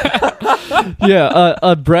 yeah,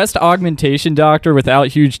 a breast augmentation doctor without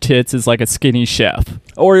huge tits is like a skinny chef.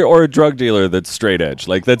 Or a drug dealer that's straight edge.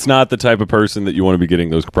 Like, that's not the type of person that you want to be getting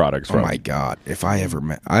those products Oh from. my God. If I ever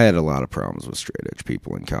met, I had a lot of problems with straight edge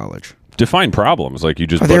people in college. Define problems. Like, you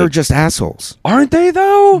just... They were just assholes. Aren't they,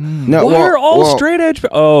 though? No, Why are all well, straight edge...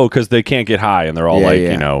 Oh, because they can't get high, and they're all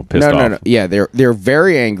pissed off. No. Yeah, they're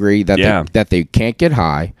very angry that they can't get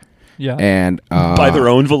high. Yeah. And By their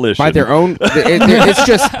own volition. by their own, it's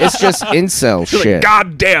just incel shit.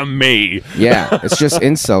 God damn me. Yeah, it's just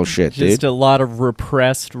incel shit, dude. Just a lot of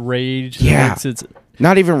repressed rage. that Yeah. makes it-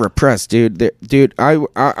 Not even repressed, dude. Dude, all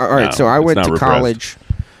right. No, So I it's went not to repressed. college.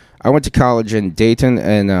 I went to college in Dayton,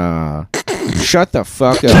 and shut the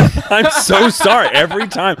fuck up. I'm so sorry. Every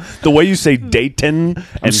time. The way you say Dayton and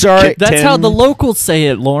I'm sorry. That's how the locals say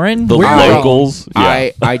it, Lauren. The We're- locals. Yeah.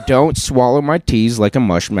 I don't swallow my T's like a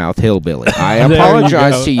mushmouth hillbilly. I There you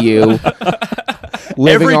apologize go. to you.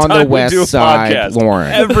 Living Every on time the we do a west side, podcast,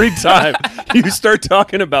 Lauren. Every time you start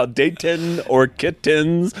talking about Dayton or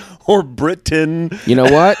Kittens or Britain. You know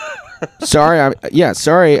what? Sorry,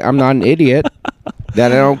 I'm not an idiot.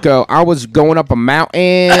 That I don't go. I was going up a mountain,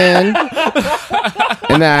 and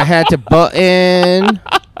then I had to butt in.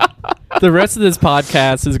 The rest of this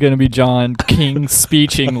podcast is going to be John King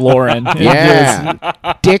speeching Lauren. And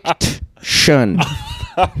Yeah, diction.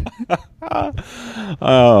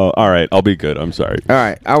 Oh, all right. I'll be good. I'm sorry. All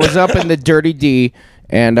right, I was up in the Dirty D,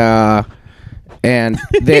 and there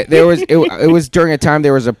was it was during a time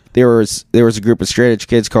there was a group of straight edge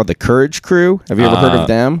kids called the Courage Crew. Have you ever heard of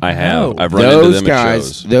them? I have. No. I've run into Those them guys,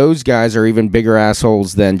 at shows. those guys are even bigger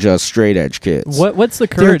assholes than just straight edge kids. What's the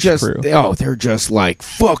They're Courage just Crew? they're just like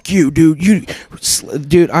fuck you, dude.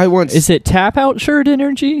 Dude, I once Is it tap out shirt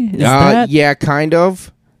energy? Is that? yeah, kind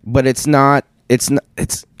of, but it's not. It's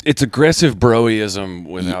It's aggressive broism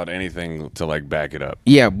without anything to like back it up.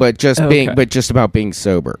 yeah, but just Okay. just about being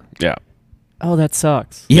sober. Yeah. Oh, that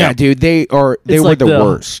sucks. Yeah, Yeah. dude, they were It's like the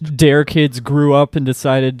worst. Dare kids grew up and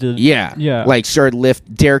decided to. Yeah, Yeah. like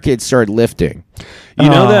Dare kids started lifting. You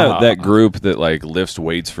know that group that like lifts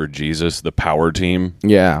weights for Jesus, the power team?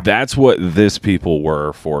 Yeah, That's what this people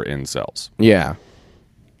were for incels. yeah.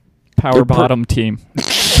 Power bottom team.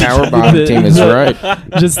 Power bottom team is right.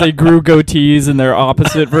 Just they grew goatees in their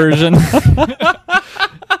opposite version.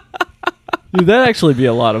 Dude, that'd actually be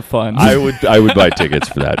a lot of fun. I would buy tickets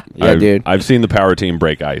for that. Yeah, dude. I've seen the power team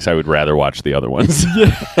break ice. I would rather watch the other ones.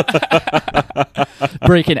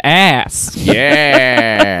 Breaking ass.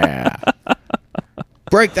 Yeah.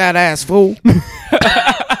 Break that ass, fool.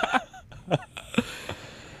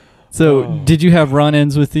 So, did you have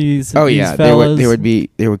run-ins with these? Oh these yeah, fellas?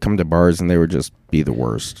 they would come to bars and they would just be the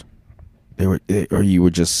worst. Or you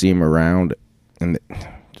would just see them around and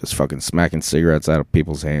just fucking smacking cigarettes out of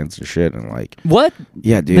people's hands and shit, and like, What?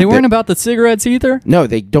 yeah, dude, They weren't about the cigarettes either? No,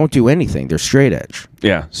 they don't do anything. They're straight edge.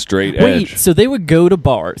 Yeah, straight Wait, edge. so they would go to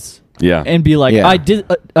bars Yeah. and be like, Yeah.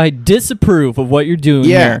 I disapprove of what you're doing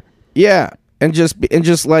Yeah, here. yeah, and just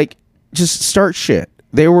start shit.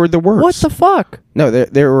 They were the worst. What the fuck? No,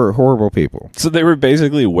 they were horrible people. So they were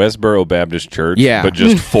basically Westboro Baptist Church, Yeah. but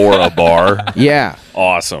just for a bar. Yeah,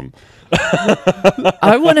 Awesome.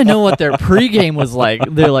 I want to know what their pregame was like.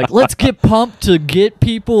 They're like, let's get pumped to get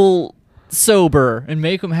people sober and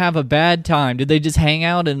make them have a bad time. Did they just hang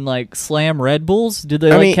out and like slam Red Bulls? Did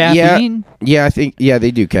they like caffeine? Yeah, I think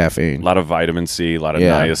they do A caffeine. lot of vitamin C, a lot of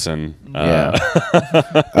Yeah. niacin. Yeah.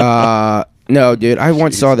 No, dude, I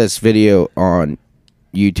once saw this video on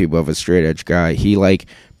YouTube of a straight edge guy. He like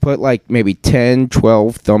put like maybe 10,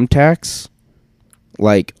 12 thumbtacks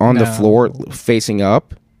like on the No. floor facing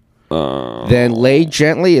up. Then laid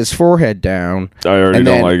gently his forehead down. I already and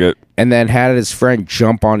don't then- like it. And then had his friend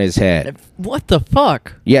jump on his head. What the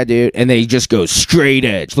fuck? Yeah, dude. And then he just goes straight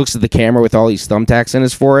edge. Looks at the camera with all these thumbtacks in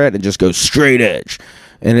his forehead and just goes straight edge.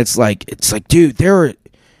 And it's like, dude,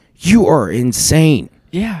 you are insane.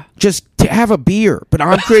 Yeah. Just to have a beer, but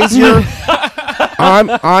I'm crazier.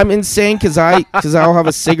 I'm insane because I'll have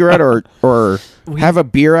a cigarette or have a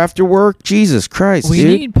beer after work. Jesus Christ, We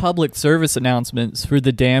dude. need public service announcements for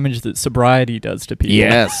the damage that sobriety does to people.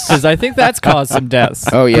 Yes. Because I think that's caused some deaths.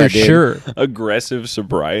 Oh, yeah, for dude. sure. Aggressive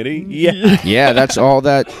sobriety? Yeah. Yeah, that's all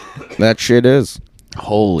that shit is.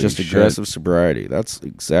 Holy Just shit. aggressive sobriety. That's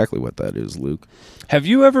exactly what that is, Luke. Have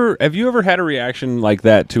you ever had a reaction like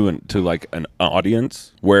that to like an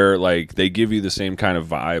audience where like they give you the same kind of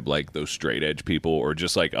vibe like those straight edge people or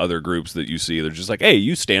just like other groups that you see? They're just like, hey,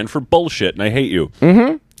 you stand for bullshit and I hate you.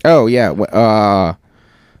 Oh yeah.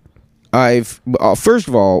 I've first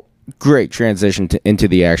of all, great transition into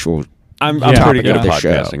the actual. I'm Yeah. pretty good Topic at of the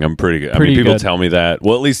show. podcasting. I'm pretty good. Pretty people good. tell me that.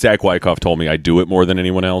 Well, at least Zach Wyckoff told me I do it more than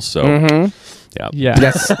anyone else. So yeah. Yeah.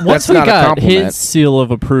 That's Once we not a got compliment. his seal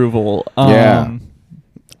of approval, Yeah.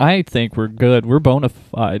 I think we're good. We're bona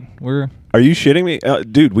fide. We're Are you shitting me?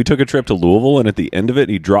 Dude, we took a trip to Louisville, and at the end of it,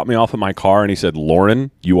 he dropped me off at my car, and he said, Lauren,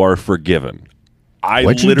 you are forgiven.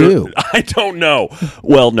 What'd you do? I don't know.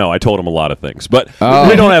 Well, no, I told him a lot of things, but Oh.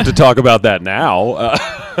 we don't have to talk about that now.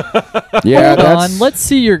 Yeah, hold that's on. Let's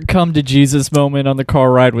see your come to Jesus moment on the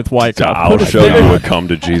car ride with Wyckoff. I'll Put it show there. you a come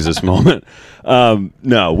to Jesus moment.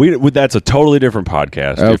 No, that's a totally different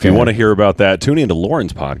podcast. If Okay. you want to hear about that, tune into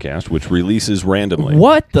Lauren's podcast, which releases randomly.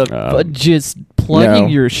 What the? Just plugging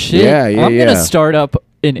No. your shit. Yeah, yeah, I'm yeah. gonna start up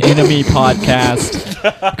an enemy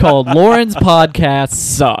podcast called Lauren's Podcast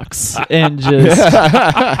Sucks, and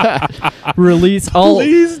just release all.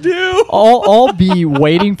 Please do. I'll be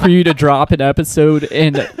waiting for you to drop an episode,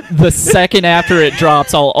 and the second after it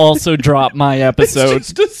drops, I'll also drop my episode.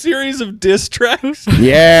 It's just a series of diss tracks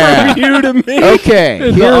yeah. from you to me. Okay,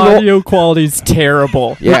 And the here, audio quality's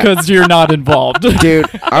terrible Yeah. because you're not involved. dude.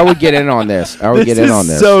 I would get in on this. I would get in on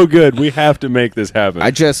this. So good. We have to make this happen.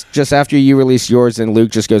 I just after you release yours, and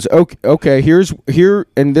Luke just goes, okay. Here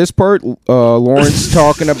in this part, Lauren's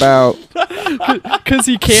talking about. Because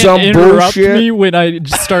he can't Some interrupt bullshit. me when I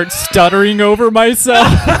just start stuttering over myself.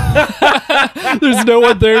 There's no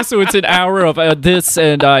one there, so it's an hour of this,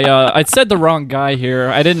 and I said the wrong guy here.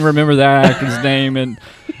 I didn't remember that actor's name, and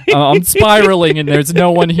I'm spiraling, and there's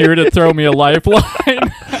no one here to throw me a lifeline.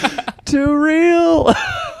 Too real.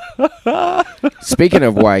 Speaking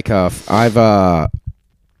of Wyckoff, I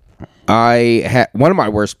had one of my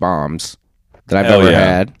worst bombs that I've Hell ever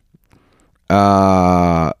yeah.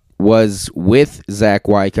 had. Was with Zach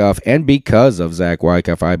Wyckoff and because of Zach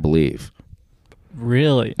Wyckoff, I believe.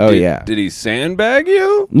 Really? Oh yeah. Did he sandbag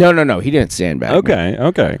you? No. He didn't sandbag me.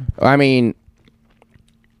 Okay. I mean,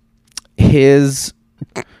 his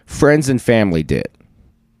friends and family did.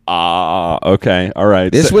 Okay. All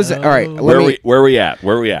right. This So- was all right. where we at?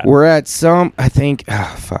 We're at some. I think.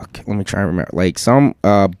 Fuck. Let me try and remember. Like some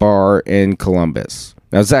bar in Columbus.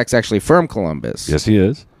 Now Zach's actually from Columbus. Yes, he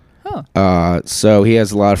is. So he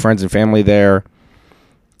has a lot of friends and family there.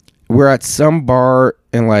 We're at some bar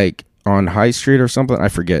in like on High Street or something. I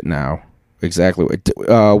forget now exactly.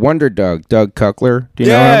 Wonder Doug Cuckler. Do you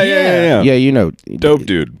know him? Yeah. Yeah, you know, Dope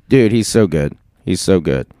dude. dude. He's so good.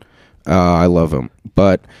 I love him.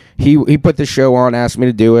 But he put the show on, asked me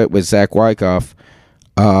to do it with Zach Wyckoff.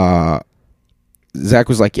 Zach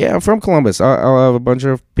was like, "Yeah, I'm from Columbus. I'll have a bunch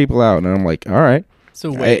of people out," and I'm like, "All right."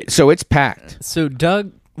 So wait. So it's packed. So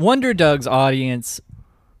Wonder Doug's audience.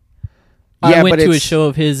 Yeah, I went but to a it's- show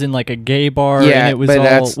of his in like a gay bar, Yeah, and it was but all.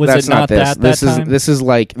 that's Was it not this. that This is time?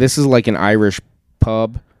 this is like an Irish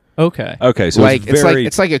pub. Okay. Okay, so Like it's very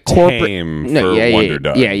it's like a corporate. tame No, for Wonder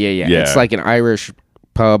Dog. yeah. It's like an Irish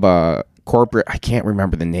pub corporate. I can't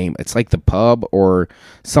remember the name. It's like the pub or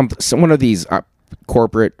some one of these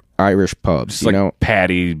corporate Irish pubs. It's you like know,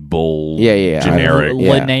 Patty Bull. Yeah. Generic.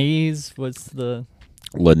 Yeah. Linnaeus was the.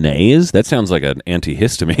 Linnaeus? That sounds like an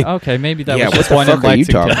antihistamine. Okay, maybe that Yeah, was just what the one in fuck are you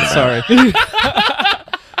Lexington. talking about? Sorry.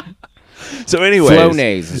 So, anyways,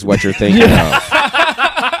 Flonase is what you're thinking of.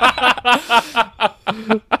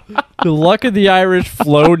 The luck of the Irish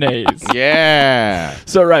Flonase. Yeah.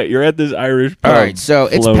 So right, you're at this Irish pub. All right, so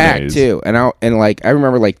it's Flonase. packed too, and I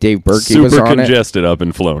remember like Dave Berkey Super was on it. congested up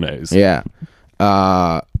in Flonase. Yeah.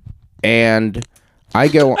 And I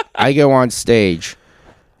go on stage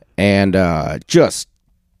and I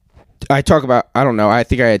talk about, I don't know, I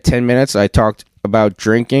think I had 10 minutes. I talked about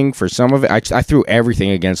drinking for some of it. I threw everything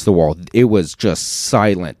against the wall. It was just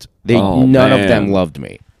silent. None of them loved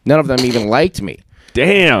me. None of them even liked me.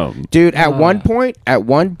 Damn. Dude, at one point,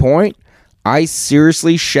 I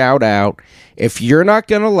seriously shout out, if you're not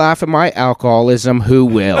going to laugh at my alcoholism, who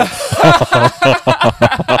will?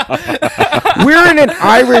 We're in an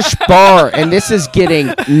Irish bar, and this is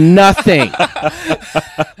getting nothing.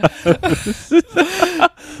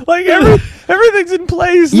 Like everything's in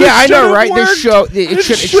place. Yeah, I know, right? Worked. This show, it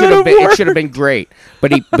should have been great.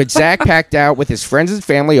 But Zach packed out with his friends and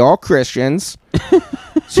family, all Christians.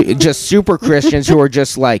 Just super Christians who are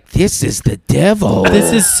just like, this is the devil.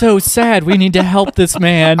 This is so sad. We need to help this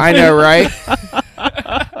man. I know, right?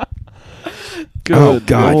 Oh,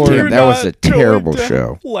 God Lord. damn, that was a terrible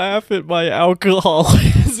show. Laugh at my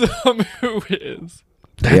alcoholism. Who is?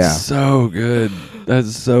 That's so good.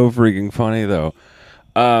 That's so freaking funny, though.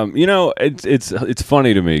 You know, it's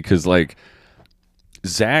funny to me because like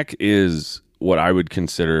Zach is what I would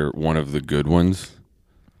consider one of the good ones.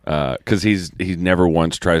 Because he never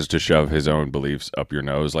once tries to shove his own beliefs up your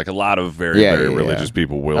nose, like a lot of very religious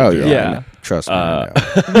people will do. Yeah. Trust me. I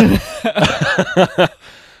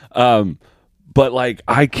know. But like,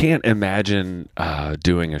 I can't imagine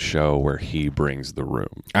doing a show where he brings the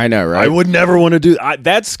room. I know, right? I would never want to do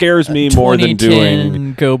that. Scares me more than doing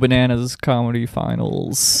 2010 Go Bananas comedy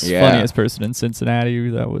finals. Yeah. Funniest person in Cincinnati.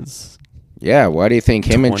 That was. Yeah, why do you think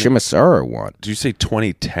him and Chimasara won? Did you say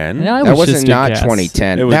 2010? Yeah, That wasn't not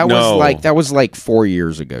 2010. That was like 4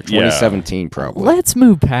 years ago. 2017 probably. Let's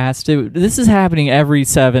move past it. This is happening every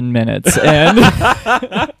 7 minutes, and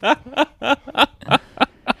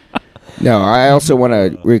No, I also want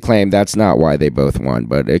to reclaim that's not why they both won,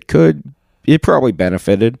 but it probably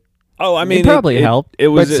benefited. Oh, I mean, it probably helped. It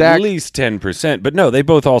was But Zach- at least 10%, but no, they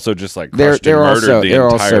both also just like They're crushed and murdered the entire.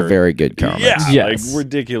 also very good comics. Yeah, Yes. like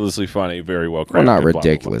ridiculously funny, very well crafted. Well, not blah, blah, blah.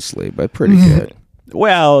 ridiculously, but pretty good.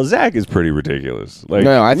 Well, Zach is pretty ridiculous. Like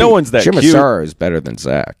No, I think no one's that Chimasara is better than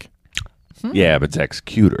Zach. cute. Yeah, but Zach's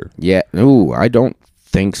cuter. Yeah. Ooh, I don't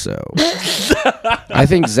think so. I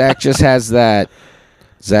think Zach just has that.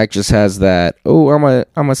 Oh,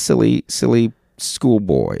 I'm a silly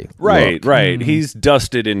schoolboy. Right, look. right. He's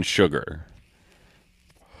dusted in sugar.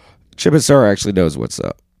 Chimasara actually knows what's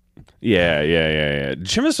up. Yeah.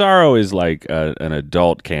 Chimasaro is like an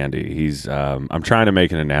adult candy. He's I'm trying to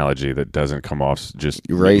make an analogy that doesn't come off just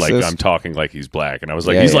Racist? like I'm talking like he's black, and I was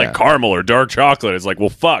like, Yeah, he's yeah. like caramel or dark chocolate. It's like, well,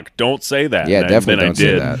 fuck, don't say that. Yeah, And definitely then don't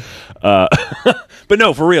say I that. did. But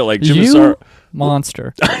no, for real, like you Chimasaro.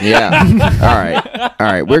 monster. Yeah.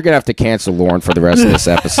 All right. We're gonna have to cancel Lauren for the rest of this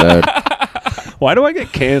episode. Why do I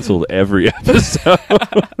get canceled every episode?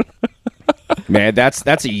 Man, that's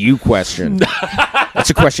a you question. That's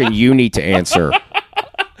a question you need to answer.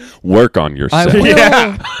 Work on I yourself.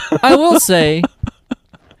 will, I will say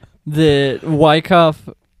that Wyckoff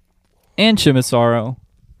and Chimasaro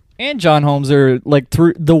and John Holmes are like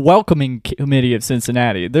through the welcoming committee of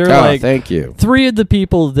Cincinnati. They're like thank you. three of the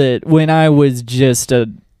people that when I was just a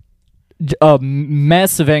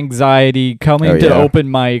mess of anxiety coming to yeah. open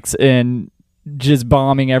mics and just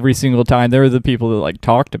bombing every single time, they're the people that like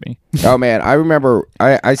talk to me. Oh man, I remember.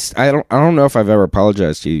 I don't know if I've ever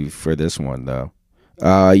apologized to you for this one though.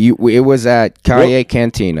 It was at Calle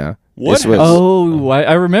Cantina. What? This was,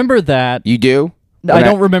 I remember that. you do? I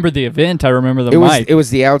don't remember the event. I remember the It was. mic. It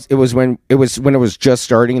was the out. It was when it was just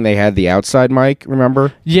starting. And they had the outside mic.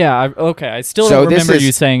 Remember? Yeah. Okay. I still So don't this remember is-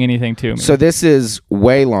 you saying anything to me. So this is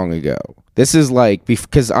way long ago. This is like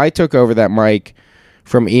because I took over that mic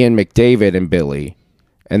from Ian McDavid and Billy,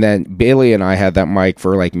 and then Billy and I had that mic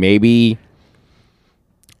for like maybe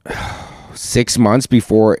 6 months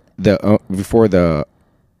before the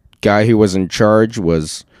guy who was in charge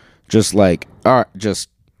was just like just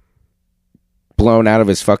blown out of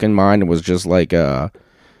his fucking mind and was just like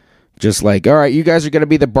Just like, all right, you guys are going to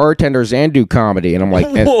be the bartenders and do comedy. And I'm like,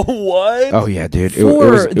 What? oh, yeah, dude.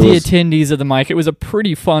 For the attendees of the mic, it was a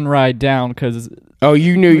pretty fun ride down because oh,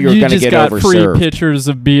 you knew you were going to get got overserved. free pitchers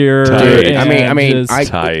of beer. Dude,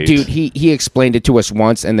 Tight. dude, he explained it to us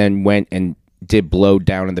once and then went and did blow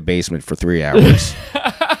down in the basement for 3 hours.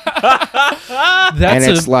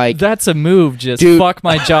 That's a move. Just dude, fuck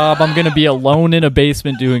my job. I'm gonna be alone in a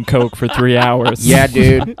basement doing coke for 3 hours. Yeah,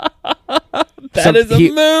 dude. That is a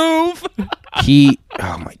move.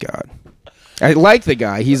 Oh my god. I like the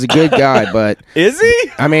guy. He's a good guy, but is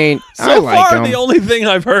he? I mean, So I like far, him. the only thing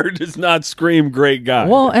I've heard does not scream great guy.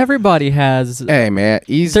 Well, everybody has. Hey man,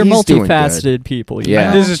 They're he's doing multifaceted good. people. You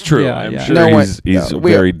Yeah. know? This is true. Yeah, I'm yeah. sure he's a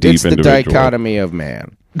very deep It's the individual. dichotomy of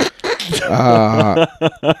man.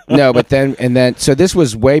 No, but then so this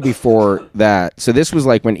was way before that. So this was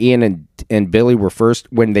like when Ian and Billy were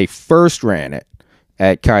when they first ran it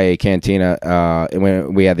at Kaye Cantina.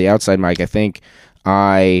 When we had the outside mic, I think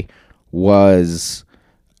I was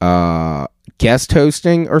guest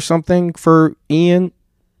hosting or something for Ian.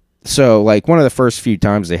 So like one of the first few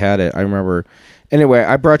times they had it, I remember. Anyway,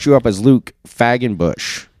 I brought you up as Luke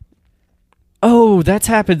Fagenbush. Oh, that's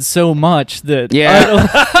happened so much that. Yeah.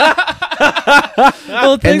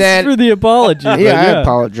 Well, thanks for the apology. but Yeah, I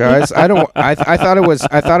apologize. I don't. I thought it was.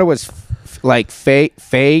 I thought it was like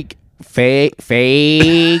Fagenbush.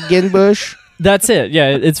 That's it. Yeah,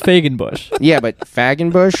 it's Fagenbush. Yeah, but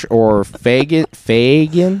Fagenbush or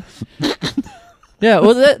Fagin. Yeah,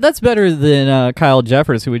 well, that's better than Kyle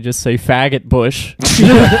Jeffers, who would just say faggot bush.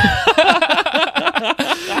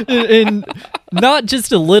 and not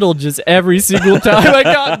just a little, just every single time I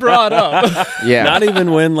got brought up. Yeah, Not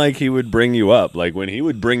even when like he would bring you up, like when he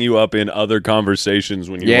would bring you up in other conversations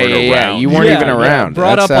when you weren't around. You weren't even around.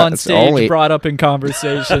 Brought That's up on that's stage, only brought up in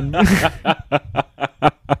conversation.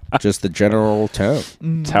 just the general tone.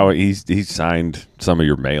 That's how he signed some of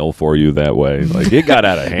your mail for you that way. Like it got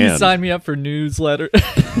out of He hand. signed me up for newsletter.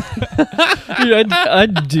 Dude, I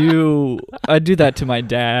do that to my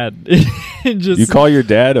dad. Just You call your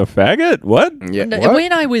dad a faggot? What? Yeah. What?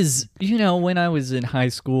 when I was, when I was in high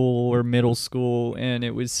school or middle school, and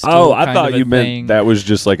it was still Oh, I kind thought of a you meant thing. that was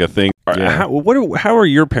just like a thing. Yeah. How are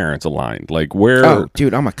your parents aligned? Like where? Oh,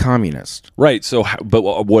 dude, I'm a communist. Right. So, but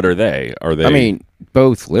what are they? Are they? I mean,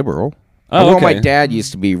 both liberal. Oh, Although okay. my dad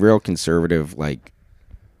used to be real conservative, like,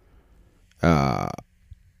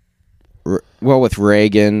 with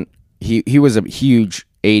Reagan, he was a huge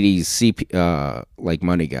 '80s like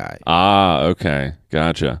money guy. Okay,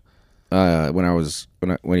 gotcha.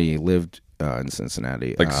 When he lived in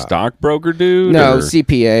Cincinnati, Like stockbroker dude? no or-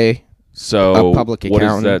 CPA, So a public what is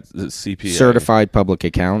accountant. that? CPA. certified public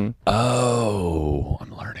accountant. Oh,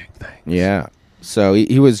 I'm learning things. Yeah. So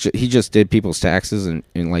he just did people's taxes and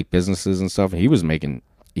like businesses and stuff. And he was making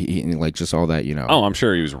like just all that, Oh, I'm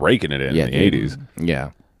sure he was raking it in the dude. 80s. Yeah.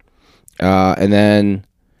 And then,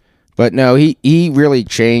 but no, he really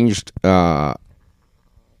changed after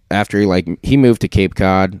he moved to Cape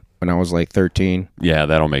Cod when I was like 13. Yeah,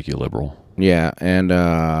 that'll make you liberal. Yeah, and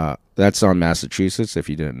that's on Massachusetts. If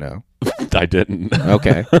you didn't know, I didn't.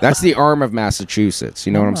 okay, that's the arm of Massachusetts.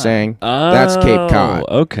 You know what I'm saying? That's Cape Cod.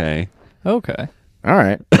 Okay. Okay. All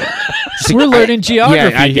right. We're learning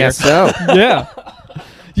geography Yeah, I here. guess so. Yeah.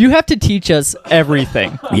 You have to teach us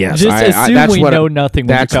everything. Yes, Just assume that's we what- know nothing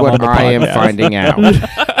when you That's come on what the I am podcast. finding out.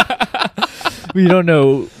 We don't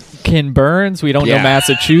know Ken Burns. We don't know Yeah.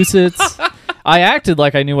 Massachusetts. I acted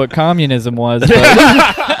like I knew what communism was. But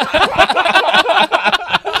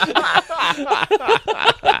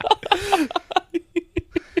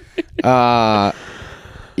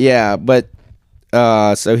Yeah, but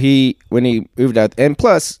so when he moved out, and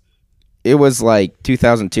plus it was like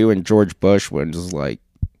 2002, and George Bush was like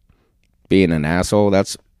being an asshole.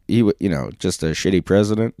 Just a shitty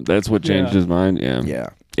president. That's what changed Yeah. his mind. Yeah. Yeah.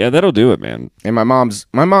 Yeah, that'll do it, man. And my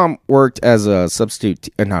mom worked as a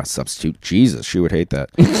not a substitute. Jesus, she would hate that.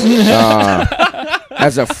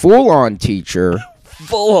 As a full-on teacher.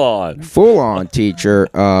 Full on Teacher.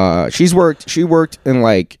 She worked in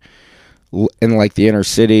like the inner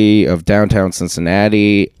city of downtown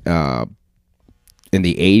Cincinnati in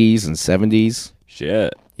the 80s and 70s.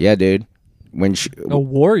 Shit. Yeah, dude. a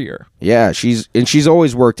warrior. Yeah, she's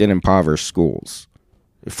always worked in impoverished schools.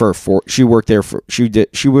 She worked there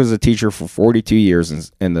she was a teacher for 42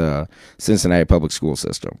 years in the Cincinnati public school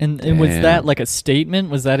system. And was that like a statement?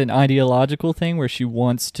 Was that an ideological thing where she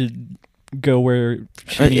wants to go where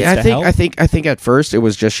she needs to help? I think at first it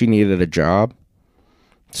was just she needed a job.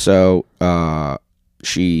 So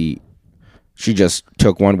she just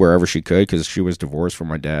took one wherever she could because she was divorced from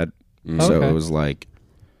my dad. So Okay. it was like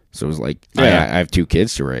So it was like, Yeah. I have 2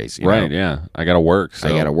 kids to raise. You Right, know? yeah. I got to work. So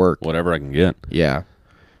I gotta work. Whatever I can get. Yeah.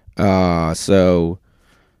 So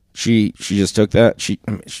she just took that.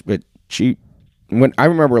 When I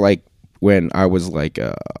remember, like, when I was like,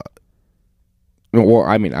 well,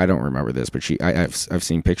 I mean, I don't remember this, but I've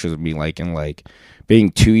seen pictures of me like in like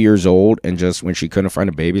being 2 years old, and just when she couldn't find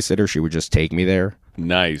a babysitter, she would just take me there,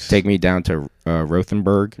 Nice. take me down to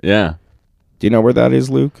Rothenburg. Yeah. Do you know where that is,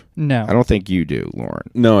 Luke? No. I don't think you do,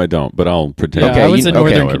 Lauren. No, I don't, but I'll pretend. Yeah, Okay, I was you- a okay.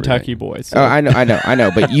 Northern Know Kentucky boy. So. Oh, I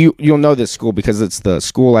know, but you'll know this school because it's the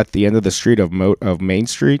school at the end of the street of Main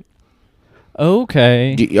Street.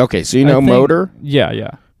 Okay. Okay, so you I know think- Motor.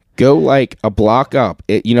 Yeah. Go like a block up.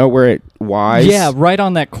 You know where it Wise? Yeah, right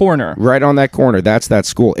on that corner. Right on that corner. That's that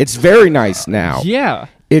school. It's very nice now. Yeah.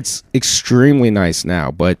 It's extremely nice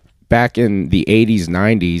now. But back in the 80s,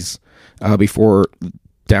 90s, before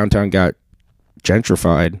downtown got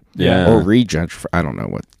gentrified, Yeah. or re-gentrified, I don't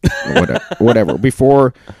know whatever.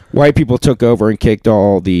 Before white people took over and kicked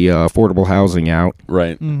all the affordable housing out.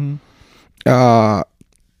 Right.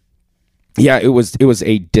 Yeah, it was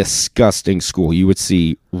a disgusting school. You would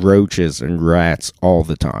see roaches and rats all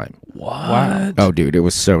the time. Wow. Oh, dude, it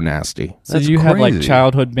was so nasty. So That's you have like crazy.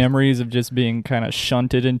 childhood memories of just being kind of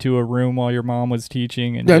shunted into a room while your mom was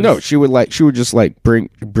teaching? And No, just- she would just like bring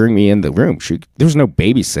me in the room. There was no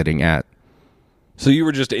babysitting at. So you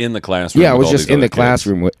were just in the classroom? Yeah, I with was all just these in the other kids.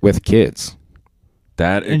 classroom with kids.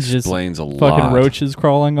 That And just explains a fucking lot. roaches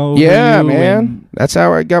crawling over Yeah, you man. and- That's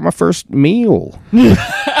how I got my first meal.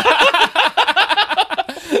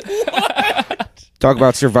 Talk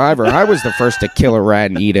about Survivor. I was the first to kill a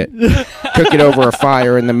rat and eat it. Cook it over a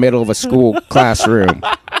fire in the middle of a school classroom.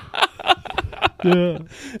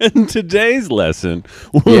 In today's lesson,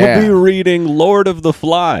 we'll Yeah. be reading Lord of the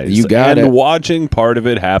Flies. You got and it. watching part of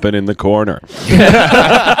it happen in the corner.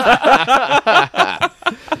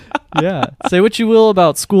 Yeah. Say what you will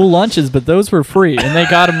about school lunches, but those were free, and they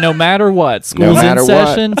got them no matter what. School's matter in what.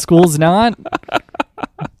 session, school's not.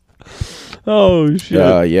 Oh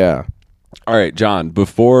shit! Yeah. All right, John.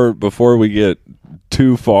 Before we get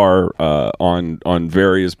too far on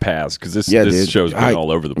various paths, because this dude. show's been all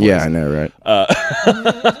over the place. Yeah, I know,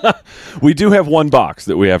 right? We do have one box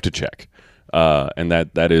that we have to check, and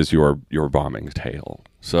that is your bombing tale.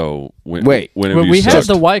 So when have When you we had sucked?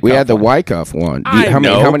 the white, We had the Wyckoff one. I How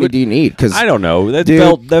know, many but do you need? Because I don't know. That Dude,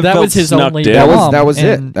 felt that felt was his snuck only in. bomb. that was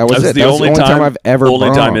it. and- That was That's it. the That was only time I've ever only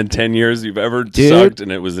time bombed. in 10 years you've ever Dude. sucked,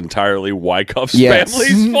 and it was entirely Wyckoff's Yes.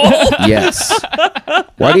 family's fault. Yes.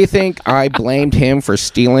 Why do you think I blamed him for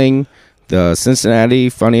stealing the Cincinnati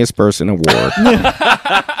Funniest Person Award?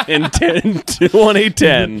 in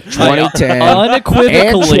 2010. 2010 Unequivocally.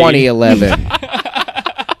 and 2011.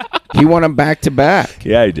 He won them back to back.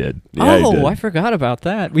 Yeah, I did. Yeah, I did. I forgot about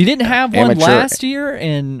that. We didn't have one Amateur- last year,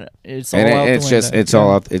 and it's all And out it's the just window. it's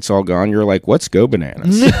all out, it's all gone. You're like, what's Go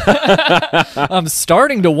Bananas? I'm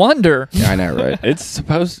starting to wonder. I know, right? It's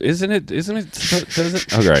supposed, isn't it? Does it?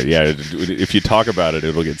 Oh, right. Yeah. If you talk about it,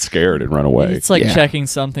 it'll get scared and run away. It's like Yeah. checking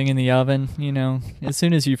something in the oven. You know, as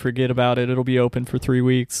soon as you forget about it, it'll be open for 3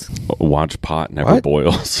 weeks. Watch pot never What?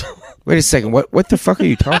 boils. Wait a second. What the fuck are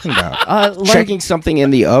you talking about? Like, Checking something in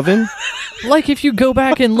the oven? like if you go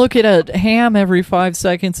back and look at a ham every 5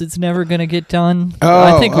 seconds, it's never gonna get done. Oh,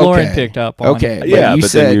 I think Lauren okay. picked up on. Okay, it. Yeah, you but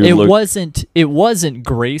said then you It look- wasn't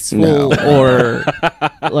graceful No. or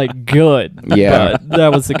like good. Yeah. but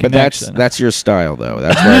that was the but connection. that's your style, though.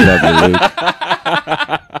 That's why I love you,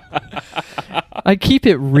 Luke. I keep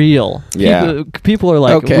it real. Yeah. People are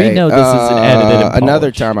like, Okay, we know this isn't edited. And another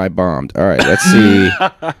polished." time I bombed. All right, let's see.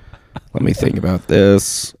 Let me think about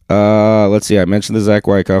this. Let's see. I mentioned the Zach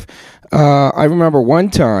Wyckoff. I remember one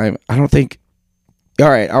time. I don't think. All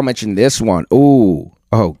right, I'll mention this one. Ooh.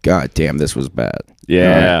 Oh, god damn, this was bad.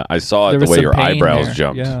 Yeah, I saw it There the was way some your pain eyebrows there.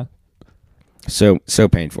 jumped. Yeah. So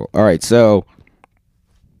painful. All right, so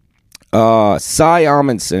Cy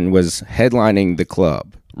Amundsen was headlining the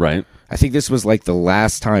club. Right? I think this was like the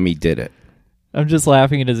last time he did it. I'm just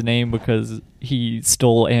laughing at his name because he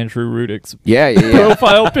stole Andrew Rudick's Yeah.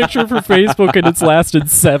 profile picture for Facebook, and it's lasted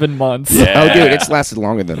 7 months. Yeah. Oh, dude, it's lasted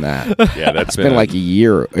longer than that. Yeah, that's It's been like a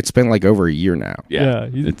year. It's been like over a year now. Yeah,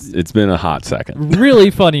 Yeah, it's been a hot second. Really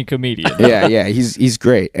funny comedian. Yeah, he's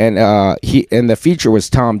great, and the feature was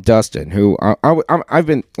Tom Dustin, who I've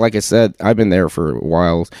been, like I said, I've been there for a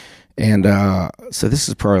while, and so this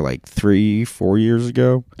is probably like 3-4 years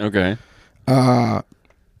ago. Okay.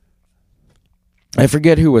 I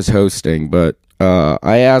forget who was hosting, but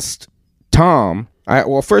I asked Tom.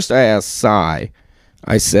 First I asked Cy.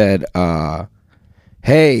 I said,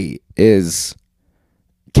 "Hey,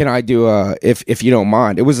 can I do if you don't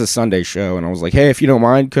mind? It was a Sunday show, and I was like, hey, if you don't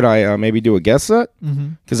mind, could I maybe do a guest set?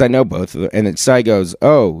 Because I know both of them. And then Cy goes,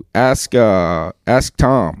 oh, ask Tom.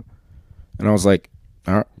 And I was like,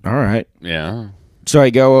 all right. Yeah. So I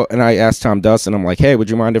go and I ask Tom Dustin. I'm like, hey, would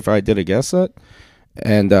you mind if I did a guest set?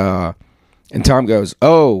 And Tom goes,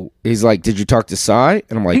 oh, he's like, did you talk to Cy?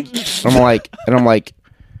 And I'm like,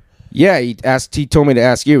 yeah, he told me to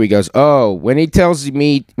ask you. He goes, oh, when he tells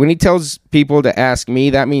people to ask me,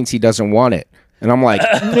 that means he doesn't want it. And I'm like,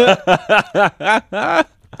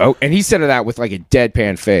 oh, and he said that with like a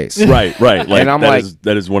deadpan face. Right. Like, and I'm like,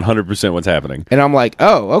 that is 100% what's happening. And I'm like,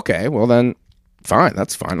 oh, okay, well then, fine,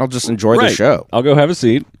 that's fine. I'll just enjoy the show. I'll go have a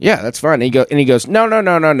seat. Yeah, that's fine. And he goes,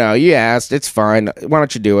 no. You asked, it's fine. Why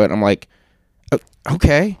don't you do it? I'm like,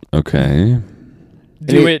 okay.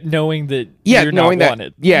 Do it knowing that you're knowing not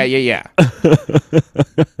that, wanted. Yeah.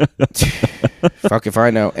 Fuck if I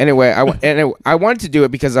know. Anyway, I wanted to do it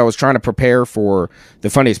because I was trying to prepare for the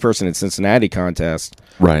Funniest Person in Cincinnati contest.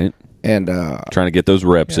 Right. And trying to get those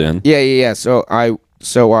reps in. Yeah. So I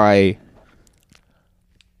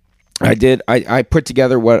put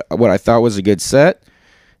together what I thought was a good set.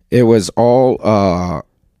 It was all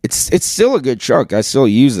it's still a good chunk. I still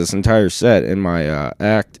use this entire set in my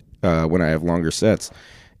act when I have longer sets.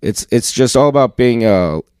 It's just all about being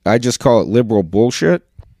I just call it liberal bullshit.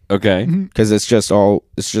 Okay. Because it's just all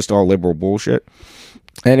liberal bullshit.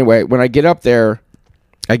 Anyway, when I get up there,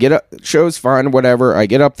 show's fine, whatever. I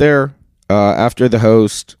get up there after the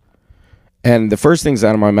host, and the first things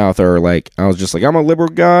out of my mouth are like, I was just like, I'm a liberal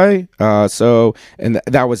guy, and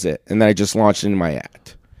that was it. And then I just launched into my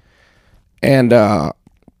act, and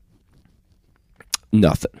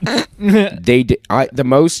nothing. The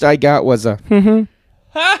most I got was a.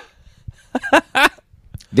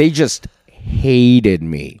 They just hated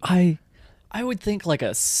me. I would think like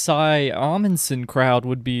a Cy Amundsen crowd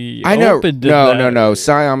would be I know. open to that. No.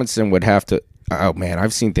 Cy Amundsen would have to. Oh man,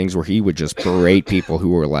 I've seen things where he would just berate people who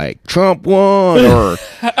were like, Trump won,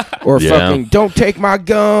 or fucking don't take my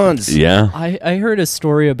guns. Yeah. I heard a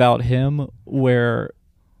story about him where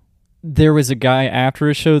there was a guy after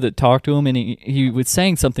a show that talked to him, and he was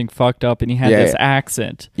saying something fucked up, and he had this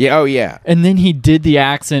accent. Yeah, oh yeah. And then he did the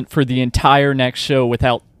accent for the entire next show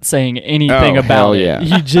without saying anything about it. Yeah.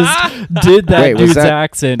 He just did that dude's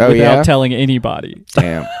accent without telling anybody.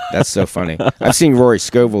 Damn, that's so funny. I've seen Rory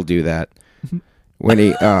Scovel do that. When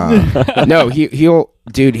he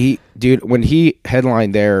when he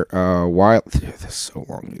headlined there that's so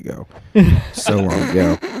long ago.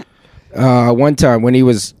 One time when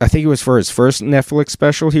I think it was for his first Netflix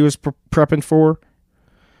special he was prepping for.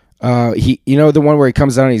 He, the one where he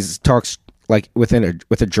comes out and he talks like with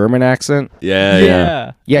a German accent.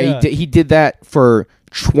 Yeah. He did that for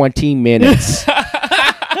 20 minutes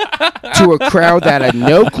to a crowd that had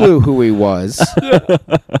no clue who he was.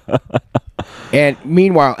 And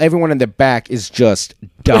meanwhile, everyone in the back is just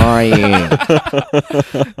dying.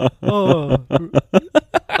 Oh,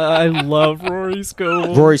 I love Rory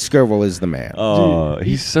Scovel. Rory Scovel is the man. Oh,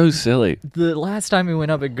 he's so silly. The last time he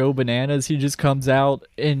went up at Go Bananas, he just comes out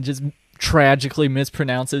and just tragically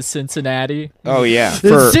mispronounces Cincinnati. Oh yeah,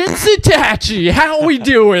 Cincinnati. How we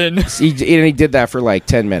doing? He did that for like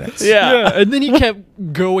 10 minutes. Yeah, and then he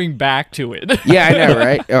kept going back to it. Yeah, I know,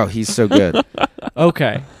 right? Oh, he's so good.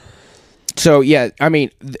 Okay. So yeah, I mean,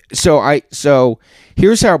 so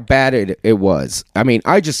here's how bad it was. I mean,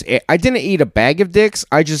 I didn't eat a bag of dicks.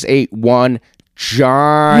 I just ate one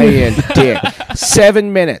giant dick.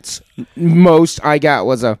 7 minutes. Most I got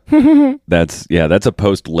was a. That's a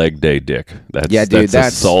post leg day dick. That's a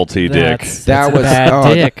salty dick. That was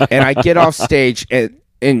bad dick. And I get off stage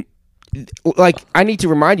and like I need to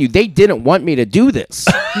remind you, they didn't want me to do this.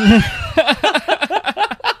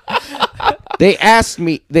 They asked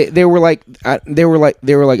me. They were like,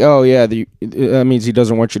 oh yeah, that means he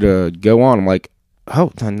doesn't want you to go on. I'm like,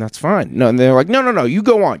 oh, then that's fine. No, and they're like, no, you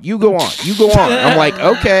go on. I'm like,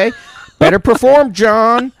 okay, better perform,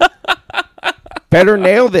 John. Better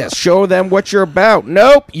nail this. Show them what you're about.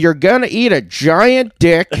 Nope, you're gonna eat a giant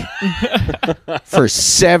dick for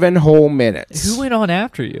 7 whole minutes. Who went on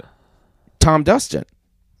after you? Tom Dustin.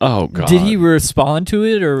 Oh God. Did he respond to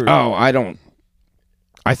it or? Oh, I don't.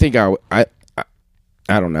 I think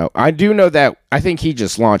I don't know. I do know that I think he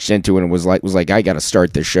just launched into it and was like, I got to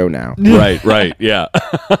start this show now. Right, yeah.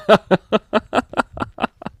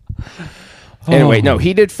 Anyway, no,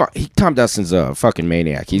 he did. Tom Dustin's a fucking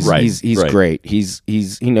maniac. He's great. He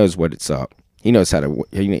knows what's up. He knows how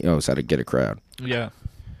to get a crowd. Yeah.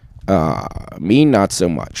 Me, not so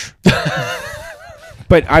much.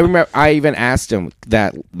 But I remember I even asked him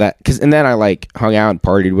that because and then I like hung out and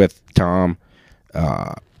partied with Tom.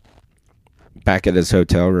 back at his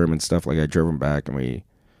hotel room and stuff. Like I drove him back and we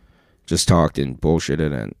just talked and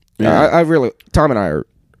bullshitted. And I really, Tom and I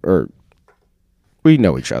are we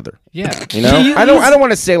know each other. Yeah. You know, I don't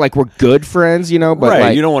want to say like we're good friends, you know, but right,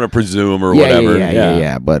 like, you don't want to presume or yeah, whatever.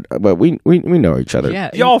 Yeah. But we know each other.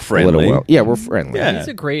 Yeah. Y'all A friendly. little well. Yeah, we're friendly. Yeah. He's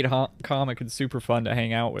a great comic and super fun to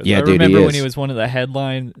hang out with. Yeah, I dude, he remember when is. he was one of the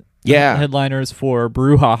headliners for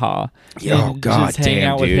Brouhaha. Oh, And God just hang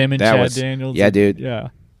damn, out with dude. him and That Chad was- Daniels. yeah, and- dude. Yeah.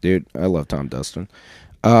 Dude, I love Tom Dustin.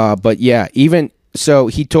 But yeah, even so,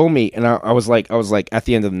 he told me, and I was like, at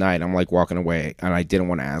the end of the night, I'm like walking away, and I didn't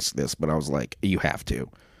want to ask this, but I was like, you have to.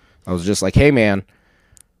 I was just like, hey man,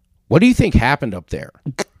 what do you think happened up there?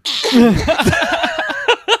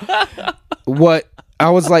 What I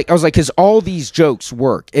was like, because all these jokes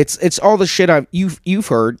work. It's all the shit you've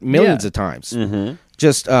heard millions of times. Mm-hmm.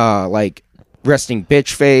 Just like resting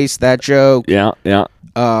bitch face, that joke. Yeah.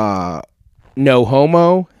 No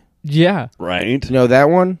homo. Right. You know that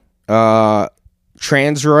one?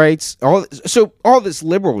 Trans rights. All this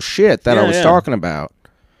liberal shit that I was talking about,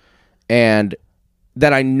 and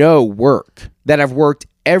that I know work, that I've worked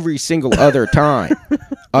every single other time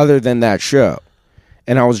other than that show.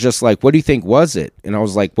 And I was just like, what do you think was it? And I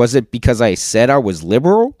was like, was it because I said I was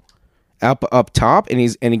liberal up top? And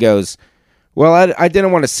he goes, well, I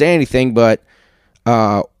didn't want to say anything, but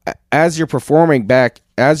as you're performing back,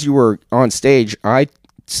 as you were on stage,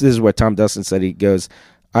 this is what Tom Dustin said. He goes,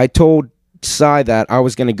 I told Cy that I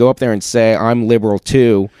was going to go up there and say I'm liberal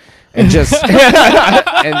too, and just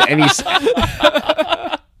and he's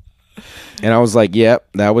and I was like, yep,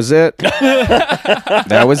 that was it.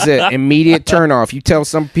 That was it. Immediate turn off. You tell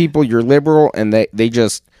some people you're liberal, and they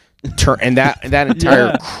just turn, and that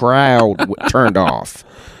entire crowd turned off.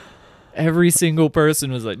 Every single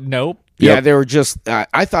person was like, nope. Yeah, they were just.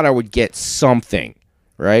 I thought I would get something.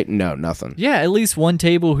 Right? No, nothing. Yeah, at least one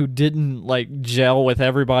table who didn't like gel with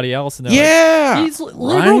everybody else. And Yeah, like, he's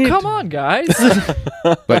liberal. right? Come on, guys.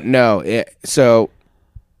 But no.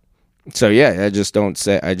 So yeah, I just don't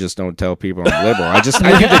tell people I'm liberal. I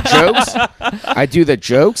do the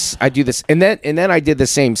jokes. I do this, and then I did the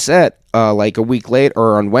same set like a week later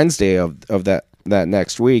or on Wednesday of that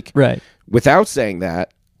next week, Right. without saying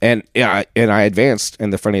that, and I advanced in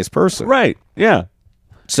the funniest person. Right. Yeah.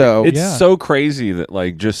 So It's so crazy that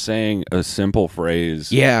like just saying a simple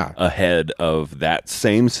phrase Yeah. ahead of that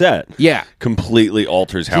same set yeah, completely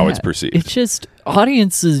alters how it's Yeah, perceived. It's just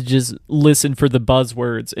audiences just listen for the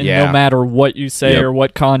buzzwords, and Yeah. no matter what you say Yep. or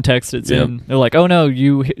what context it's Yep. in, they're like, "Oh no,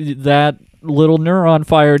 that little neuron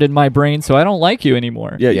fired in my brain, so I don't like you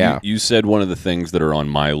anymore." yeah, Yeah. You said one of the things that are on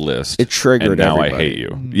my list. It triggered and now everybody. I hate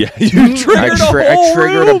you. Yeah, you triggered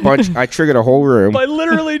I triggered a whole room. by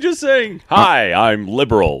literally just saying, "Hi, I'm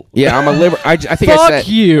liberal." Yeah, I'm a liberal. I think I Fuck said.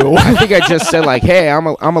 you. I think I just said like, "Hey, I'm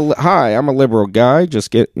a liberal guy." Just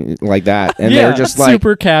get like that, and yeah, they're just like,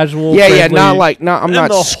 super casual. "Yeah, friendly. not like, no, I'm And not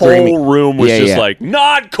the screaming." whole room was Yeah, just yeah. like,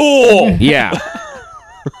 "Not cool." Yeah.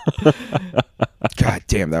 God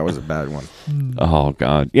damn, that was a bad one. Oh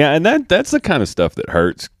God, yeah, and that's the kind of stuff that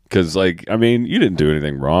hurts because, like, I mean, you didn't do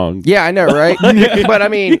anything wrong. Yeah, I know, right? But I You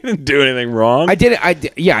mean, didn't do anything wrong. I didn't.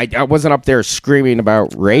 I wasn't up there screaming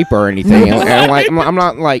about rape or anything. And I'm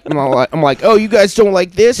not like, oh, you guys don't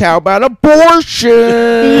like this? How about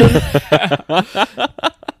abortion?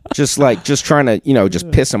 just trying to,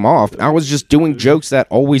 just piss them off. I was just doing jokes that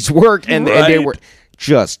always work, and they Right. were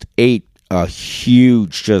just a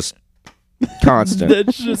huge, just constant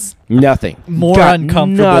That's just nothing. more Got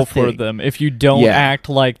uncomfortable for nothing. them if you don't Yeah. act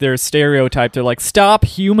like they're stereotyped. They're like, "Stop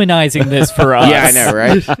humanizing this for us." Yeah, I know,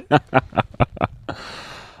 right?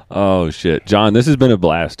 Oh shit, John, this has been a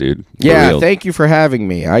blast, dude. For Yeah, real. thank you for having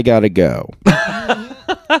me. I gotta go.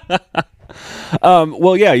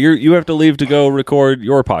 Well, yeah, you have to leave to go record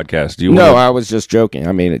your podcast. Do you? No, wanna- I was just joking.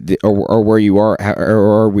 I mean, or where you are,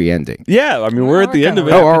 or are we ending? Yeah, I mean, we're at the end of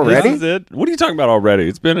it. Oh, already? This is it. What are you talking about already?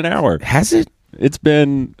 It's been an hour. Has it? It's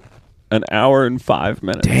been an hour and 5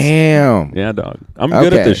 minutes. Damn. Yeah, dog. I'm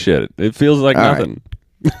good at Okay. this shit. It feels like All nothing.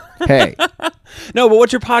 Hey. No, but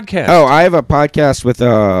what's your podcast? Oh, I have a podcast with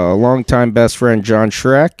a longtime best friend, John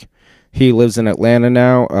Schreck. He lives in Atlanta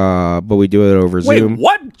now, but we do it over wait, Zoom.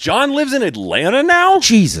 what? John lives in Atlanta now?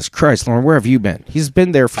 Jesus Christ, Lauren, where have you been? He's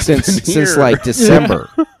been there since here. like December.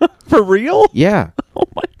 For real? Yeah. Oh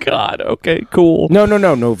my god. Okay, cool. No,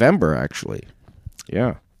 November actually.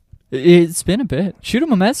 Yeah. It's been a bit. Shoot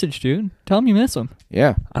him a message, dude. Tell him you miss him.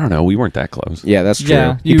 Yeah. I don't know. We weren't that close. Yeah, that's true.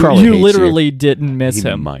 Yeah, He you probably hates literally didn't miss He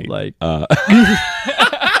him. might. Like,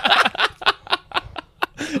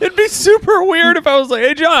 It'd be super weird if I was like,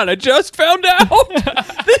 "Hey, John, I just found out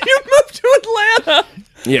that you moved to Atlanta."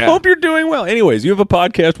 Yeah. Hope you're doing well. Anyways, you have a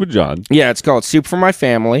podcast with John. Yeah, it's called Soup for My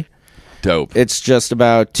Family. Dope. It's just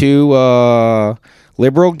about two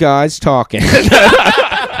liberal guys talking.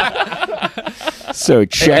 So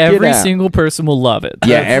check it out. Every single person will love it.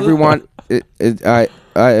 Yeah, everyone.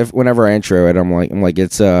 Whenever I intro it, I'm like,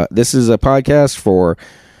 it's this is a podcast for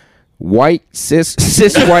white cis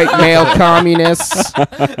white male communists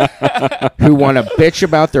who want to bitch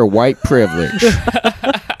about their white privilege.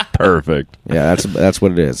 Perfect. Yeah, that's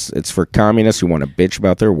what it is. It's for communists who want to bitch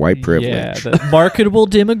about their white privilege. Yeah, the marketable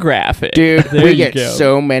demographic. Dude, There we you get go.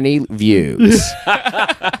 so many views.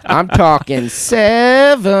 I'm talking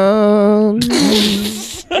 7.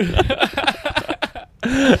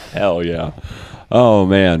 Hell yeah. Oh,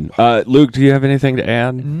 man. Luke, do you have anything to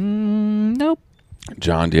add? Nope.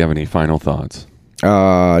 John, do you have any final thoughts?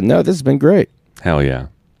 No, this has been great. Hell yeah.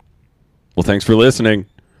 Well, thanks for listening.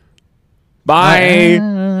 Bye.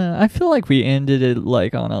 I feel like we ended it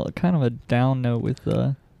like on a kind of a down note with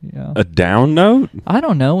the, A down note? I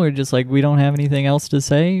don't know. We're just like, we don't have anything else to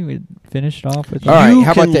say. We finished off with All right, You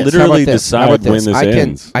how about can this? literally How about this? decide How about when this? this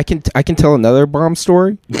ends. I can tell another bomb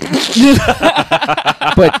story.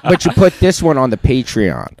 but you put this one on the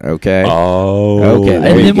Patreon, okay? Oh. Okay, and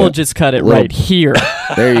there you then we'll go. just cut it Little- right here.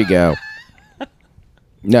 There you go.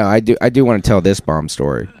 No, I do want to tell this bomb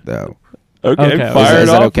story though. Okay, Okay. fire Is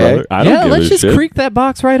it that off, okay? brother. I don't Yeah, give let's a just shit. creak that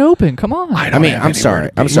box right open. Come on. I mean, I'm sorry.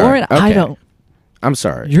 I'm sorry. Lauren, I Okay. don't. I'm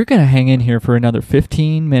sorry. You're gonna hang in here for another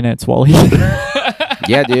 15 minutes while he.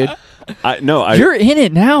 Yeah, dude. You're in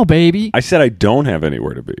it now, baby. I said I don't have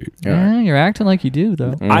anywhere to be. Yeah, you're acting like you do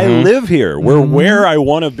though. I live here. We're where I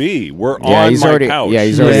want to be. We're Yeah, on he's my already- couch. yeah,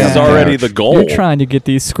 he's already This on is the already couch. the goal. You're trying to get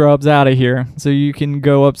these scrubs out of here so you can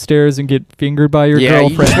go upstairs and get fingered by your Yeah, you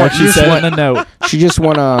girlfriend. just What want- she you just said want- in the note.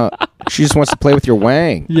 She just wants to play with your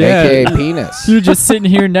wang, Yeah. aka penis. You're just sitting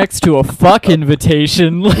here next to a fuck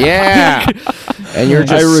invitation. Yeah. And you're I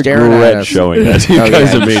just staring at regret us. showing that to you Oh,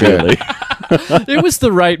 guys yeah, you should. immediately. It was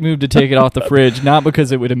the right move to take it off the fridge, not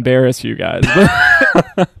because it would embarrass you guys.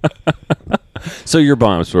 But So your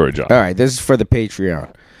bomb story, John. All right, this is for the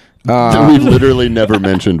Patreon. That we've literally never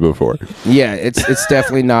mentioned before. Yeah, it's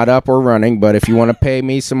definitely not up or running, but if you want to pay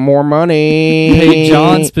me some more money, Pay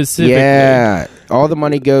John specifically. Yeah, all the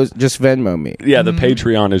money goes. Just Venmo me. Yeah, the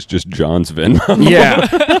Patreon is just John's Venmo. Yeah,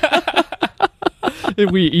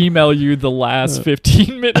 if we email you the last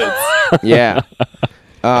 15 minutes. yeah.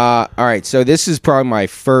 All right, so this is probably my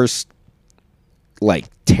first like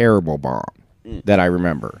terrible bomb that I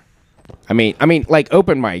remember. I mean, like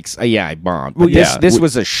open mics. Yeah, I bombed. But yeah. this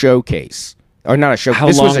was a showcase, or not a show.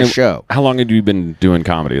 This was a show. How long had you been doing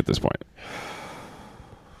comedy at this point?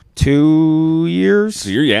 2 years. So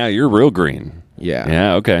you're real green. Yeah.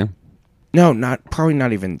 Yeah, okay. No, probably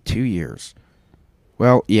not even 2 years.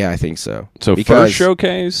 Well, yeah, I think so. So Because- first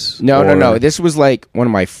showcase? No. or- This was like one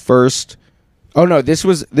of my first. Oh no, this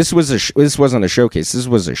wasn't a showcase. This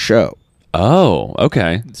was a show. Oh,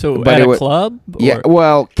 okay. So But at it a wa- club? Yeah, Or-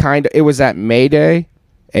 well, kind of. It was at Mayday,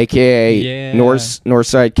 aka Yeah.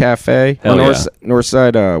 Northside Cafe, Hell or yeah.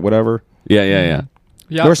 Northside whatever. Yeah.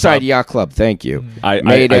 Yacht Northside club. Yacht Club. Thank you. I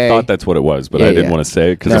Mayday. thought that's what it was, but Yeah, I didn't yeah. want to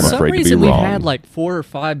say it because No, I'm no. For some afraid to be reason, we wrong. had like 4 or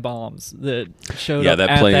 5 bombs that showed yeah, up that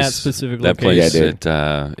at place. that specific that location. place.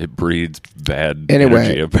 Yeah, dude. It breeds bad Anyway.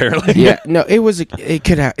 energy. Apparently. Yeah, no,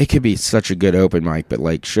 it could be such a good open mic, but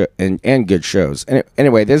like and good shows. And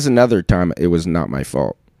anyway, there's another time it was not my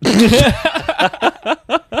fault.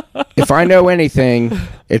 If I know anything,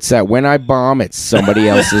 it's that when I bomb, it's somebody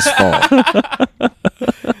else's fault.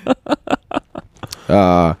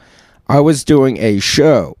 I was doing a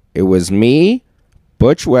show. It was me,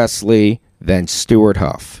 Butch Wesley, then Stuart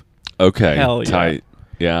Huff. Okay. Hell yeah. Tight.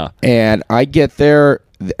 Yeah. And I get there.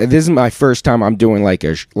 This is my first time I'm doing like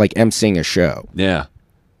emceeing a show. Yeah.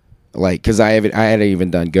 Like, because I hadn't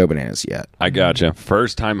even done Go Bananas yet. I gotcha.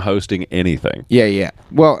 First time hosting anything. Yeah.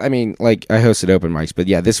 Well, I mean, like I hosted open mics, but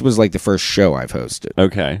yeah, this was like the first show I've hosted.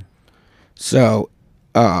 Okay. So,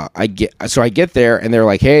 I get there and they're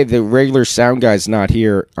like, "Hey, the regular sound guy's not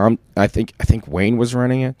here." I think Wayne was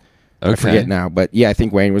running it. Okay. I forget now, but yeah, I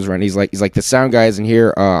think Wayne was running. He's like, the sound guy isn't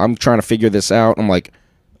here. I'm trying to figure this out. I'm like,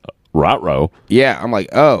 Rot-row. yeah. I'm like,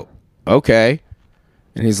 oh, okay.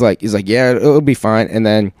 And he's like, yeah, it'll be fine. And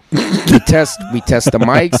then we test the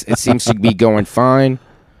mics. It seems to be going fine.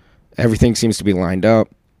 Everything seems to be lined up.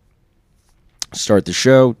 Start the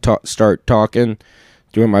show. Start talking,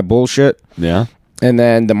 doing my bullshit, Yeah. and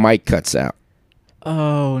then the mic cuts out.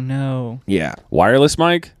 Oh, no. Yeah, Wireless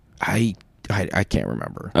mic? I can't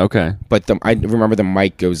remember, Okay. but I remember the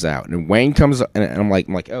mic goes out, and Wayne comes up, and I'm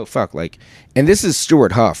like, oh fuck, like, and this is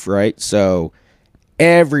Stuart Huff, right? So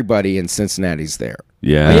everybody in Cincinnati's there.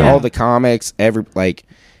 Yeah. Like, all the comics, and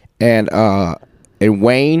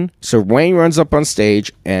Wayne. So Wayne runs up on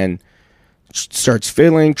stage and starts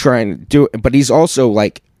fiddling, trying to do it, but he's also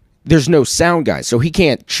like, there's no sound guy, so he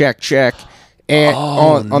can't check and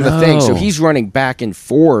on the thing. So he's running back and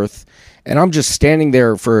forth, and I'm just standing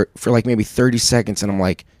there for like maybe 30 seconds, and I'm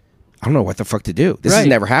like, I don't know what the fuck to do. This has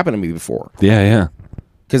never happened to me before. Yeah.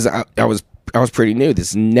 Because I was pretty new.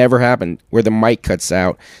 This never happened where the mic cuts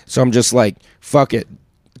out. So I'm just like, fuck it,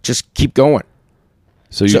 just keep going.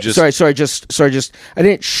 So you I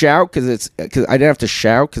didn't shout because I didn't have to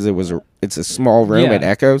shout because it's a small room. It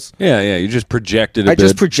echoes. Yeah. You just projected a bit. I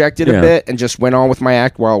just projected a bit and just went on with my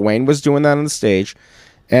act while Wayne was doing that on the stage.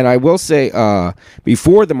 And I will say,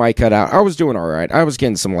 before the mic cut out, I was doing all right. I was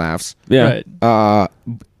getting some laughs. Yeah. Right.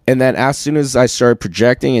 And then as soon as I started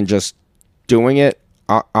projecting and just doing it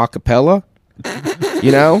a cappella,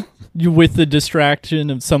 you know? You with the distraction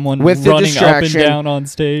of someone With the running up and distraction, down on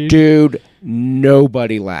stage. Dude,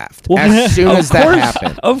 nobody laughed. Well, As soon as that course,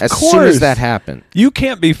 happened. of As course. soon as that happened. You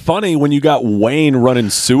can't be funny when you got Wayne running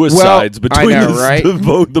suicides between I know, right?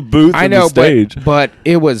 the booth I and know, the stage. but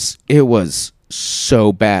it was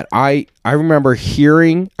so bad. I remember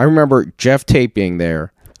Jeff Tate being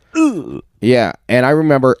there. Yeah, and I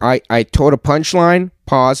remember I told a punchline,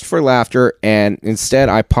 paused for laughter, and instead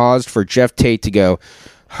I paused for Jeff Tate to go,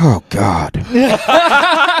 "Oh God."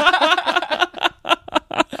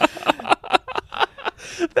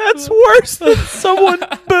 That's worse than someone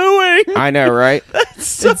booing. I know, right?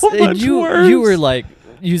 So And much worse. you were like,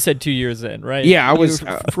 you said 2 years in, right? Yeah, I You was,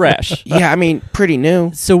 were fresh. Yeah, I mean, pretty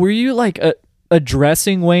new. So were you like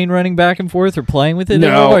addressing Wayne running back and forth or playing with it? at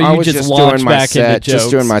No, all, or you I was just doing launched my back into set.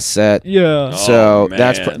 Just doing jokes? my set. Yeah. So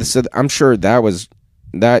man. so I'm sure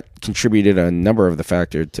that contributed a number of the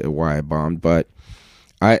factor to why I bombed, but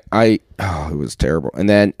it was terrible. And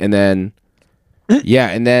then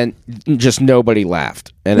just nobody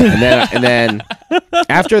laughed. And then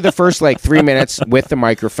after the first like 3 minutes with the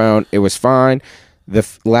microphone, it was fine. The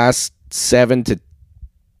last 7 to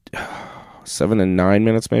 9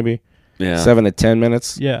 minutes, maybe. Yeah. 7 to 10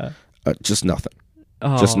 minutes. Yeah. Just nothing.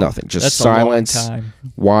 Oh, Just nothing. Just that's a long silence time.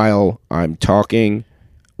 while I'm talking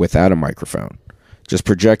without a microphone. Just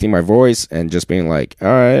projecting my voice and just being like, all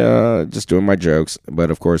right, just doing my jokes.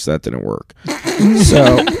 But of course, that didn't work.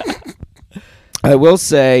 So I will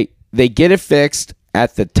say they get it fixed.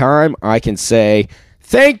 At the time, I can say,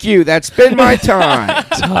 thank you. That's been my time.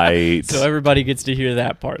 Tight. So everybody gets to hear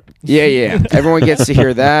that part. Yeah. Everyone gets to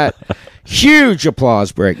hear that. Huge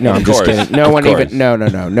applause break. No, I'm just kidding. No one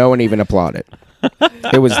even applauded.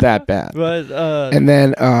 It was that bad. But And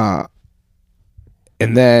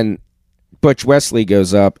then Butch Wesley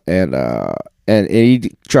goes up and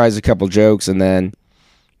he tries a couple jokes, and then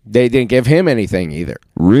they didn't give him anything either.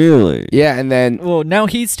 Really? Yeah, and then well, now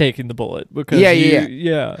he's taking the bullet because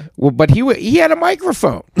Yeah. Well, but he had a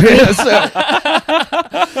microphone. So,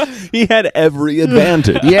 He had every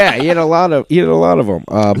advantage. yeah, he had a lot of them.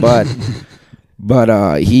 But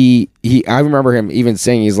I remember him even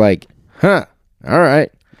saying, he's like, huh, all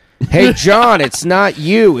right. Hey, John, it's not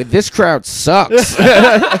you. This crowd sucks.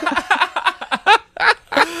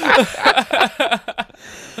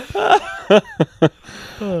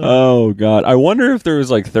 Oh God! I wonder if there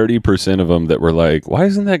was like 30% of them that were like, "Why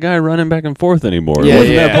isn't that guy running back and forth anymore? Yeah,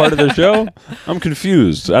 Wasn't yeah. that part of the show? I'm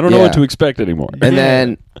confused. I don't know Yeah. what to expect anymore."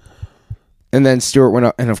 And then Stuart went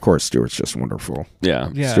up, and of course Stuart's just wonderful. Yeah,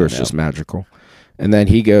 Stuart's just magical. And then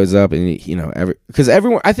he goes up, and because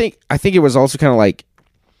everyone, I think it was also kind of like,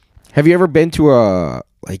 have you ever been to a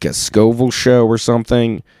Scoville show or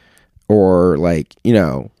something, or like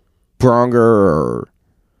Bronger or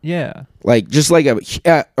yeah. like just like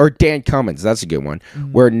or Dan Cummins, that's a good one,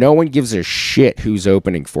 where no one gives a shit who's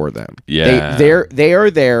opening for them. Yeah. they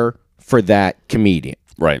are there for that comedian.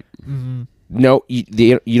 right. No,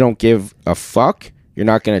 you don't give a fuck. You're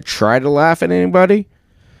not going to try to laugh at anybody,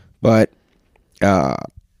 but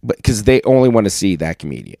because they only want to see that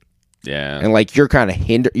comedian, Yeah, and like you're kind of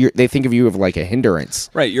they think of you as like a hindrance.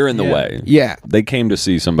 right. You're in the way. Yeah, They came to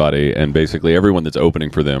see somebody, and basically everyone that's opening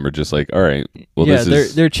for them are just like, "All right, well, yeah, this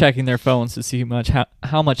is." they're checking their phones to see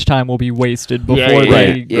how much time will be wasted before yeah, they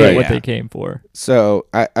yeah, get what yeah. they came for. so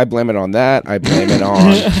I blame it on that. I blame it on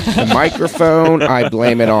the microphone. I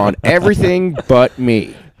blame it on everything but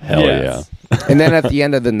me. Hell Yes. yeah! And then at the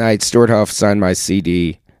end of the night, Stuart Huff signed my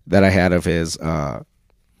CD that I had of his.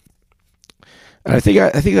 And I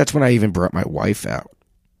think that's when I even brought my wife out,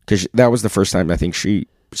 because that was the first time I think she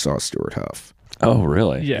saw Stuart Huff. Oh,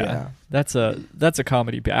 really? Yeah. That's a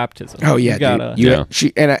comedy baptism. Oh yeah, You gotta, dude. Yeah.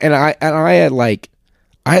 She and I had like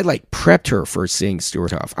I had like prepped her for seeing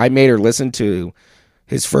Stuart Huff. I made her listen to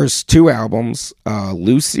his first 2 albums,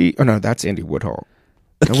 Lucy. Oh no, that's Andy Woodhull.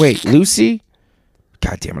 No, wait, Lucy.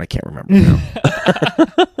 God damn it, I can't remember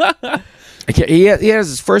now. He has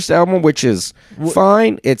his first album, which is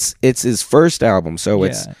fine. It's his first album, so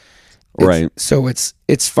it's right. So it's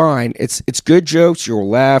fine. It's good jokes. You'll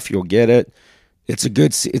laugh. You'll get it. It's a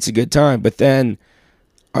good time. But then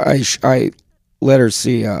I let her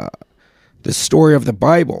see the story of the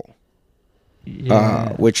Bible,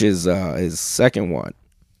 which is his second one.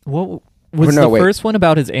 What was the first one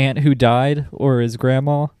about his aunt who died or his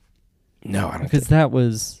grandma? No, I don't. Because that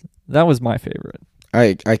was my favorite.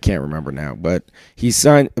 I can't remember now, but he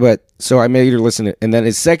signed. But so I made her listen to, and then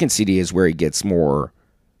his second CD is where he gets more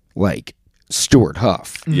like Stuart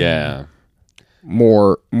Huff. Yeah,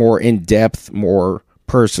 more in depth, more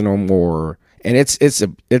personal, more, and it's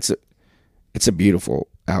a beautiful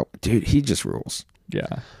album, dude. He just rules.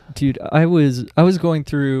 Yeah, dude. I was going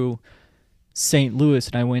through St. Louis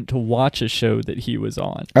and I went to watch a show that he was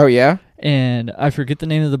on. Oh yeah, and I forget the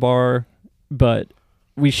name of the bar, but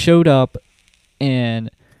we showed up. And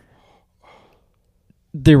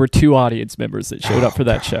there were 2 audience members that showed up for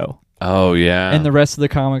that show. Oh, yeah. And the rest of the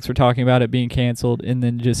comics were talking about it being canceled. And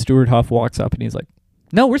then just Stuart Huff walks up and he's like,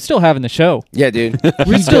 no, we're still having the show. Yeah, dude.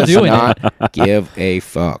 We're still doing it. Give a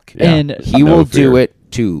fuck. Yeah. And he will do it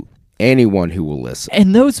to anyone who will listen.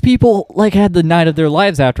 And those people like had the night of their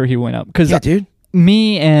lives after he went up. Because dude.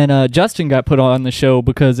 Me and Justin got put on the show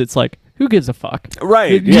because it's like, who gives a fuck?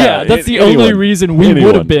 Right. Yeah, that's the only reason we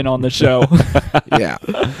would have been on the show. Yeah.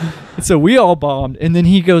 So we all bombed, and then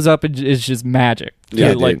he goes up and it's just magic.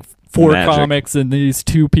 Yeah, like 4 comics and these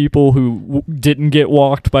 2 people who didn't get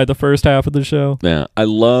walked by the first half of the show. Yeah, I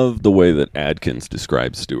love the way that Adkins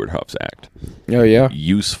describes Stuart Huff's act. Oh, yeah.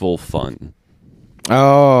 Useful fun.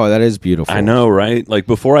 Oh, that is beautiful. I know, right? Like,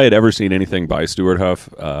 before I had ever seen anything by Stuart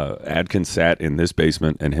Huff, Adkins sat in this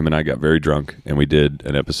basement, and him and I got very drunk, and we did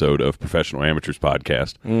an episode of Professional Amateurs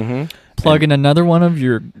Podcast. Mm-hmm. Plug in another one of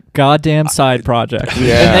your goddamn side projects.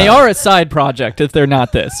 Yeah. And they are a side project if they're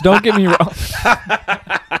not this. Don't get me wrong.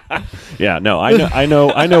 Yeah, no, I know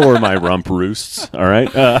where my rump roosts, all right?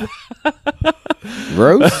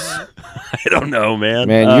 Roast? I don't know, man.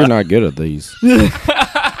 Man, you're not good at these.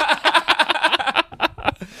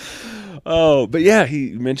 Oh, but yeah,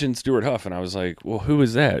 he mentioned Stuart Huff, and I was like, "Well, who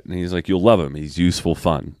is that?" And he's like, "You'll love him. He's useful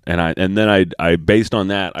fun." And then I based on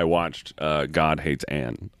that, I watched God Hates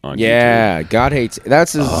Ann on YouTube. God Hates.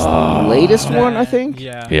 That's his latest one, I think.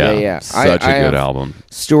 Yeah. Such a good album.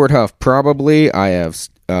 Stuart Huff, probably. I have.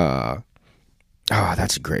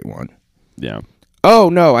 That's a great one. Yeah. Oh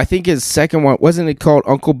no, I think his second one wasn't it called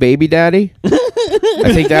Uncle Baby Daddy?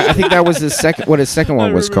 I think that was his second. What his second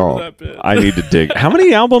one was called. I need to dig. How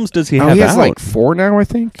many albums does he have? He has out? like 4 now, I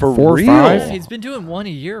think. For 4 real? or 5. He's been doing one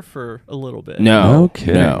a year for a little bit. No,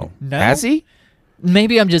 Okay. no. Has he?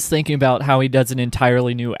 Maybe I'm just thinking about how he does an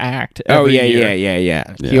entirely new act. Oh every yeah, year.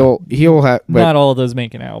 yeah. He'll have. But, Not all of those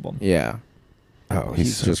make an album. Yeah. Oh,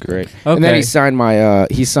 he's so just good. great. Okay. And then he signed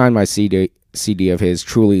my CD of his.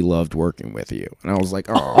 Truly loved working with you, and I was like,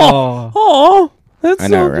 oh, Oh, That's I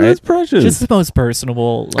know, so, right? That's precious. just the most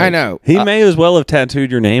personable. I know. He may as well have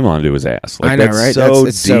tattooed your name onto his ass. Like, I know, that's right? So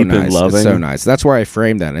it's deep so nice. and loving. It's so nice. That's why I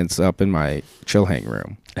framed that. It's up in my chill hang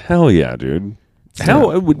room. Hell yeah, dude.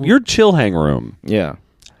 Your chill hang room? Yeah.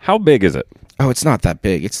 How big is it? Oh, it's not that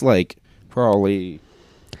big. It's like probably.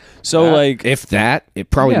 So, like, if that,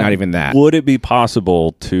 probably Yeah. not even that. would it be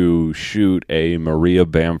possible to shoot a Maria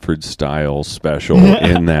Bamford style special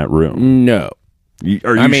in that room? No.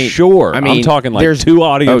 Are you sure? I'm talking like there's 2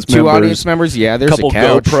 audience members. 2 audience members. Yeah, there's couple a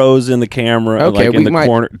couch. GoPros in the camera, Okay, like in we the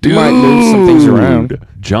corner. we might move some things around.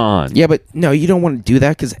 John. Yeah, but no, you don't want to do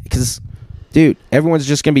that because, dude, everyone's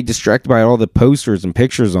just gonna be distracted by all the posters and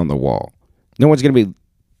pictures on the wall. No one's gonna be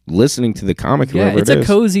listening to the comic. Yeah, whoever it's it a is.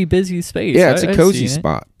 cozy, busy space. Yeah, it's a I've cozy seen it.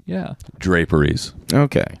 spot. Yeah. Draperies.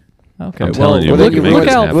 Okay. Okay. I'm telling you, Well, we then, can make look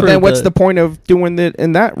this out happen. well, for then what's the point of doing it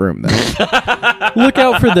in that room then? Look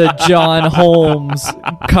out for the John Holmes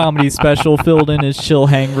comedy special filled in his chill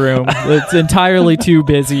hang room. It's entirely too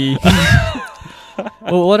busy.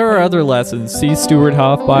 Well, what are our other lessons? See Stuart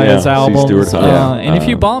Huff, buy Yeah, his see albums. Stuart Huff. And if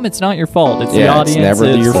you bomb, it's not your fault. It's the Yeah, it's audience.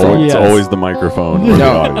 never your fault. It's yes. always the microphone or the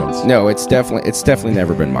audience. No, it's definitely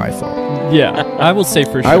never been my fault. Yeah, I will say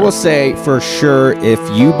for sure. I will say for sure, if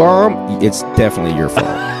you bomb, it's definitely your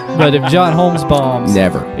fault. But if John Holmes bombs,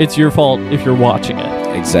 Never. it's your fault if you're watching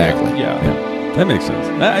it. Exactly. Yeah. That makes sense.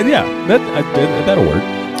 That'll work.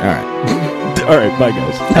 All right. All right, bye,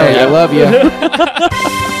 guys. Hey, I love you.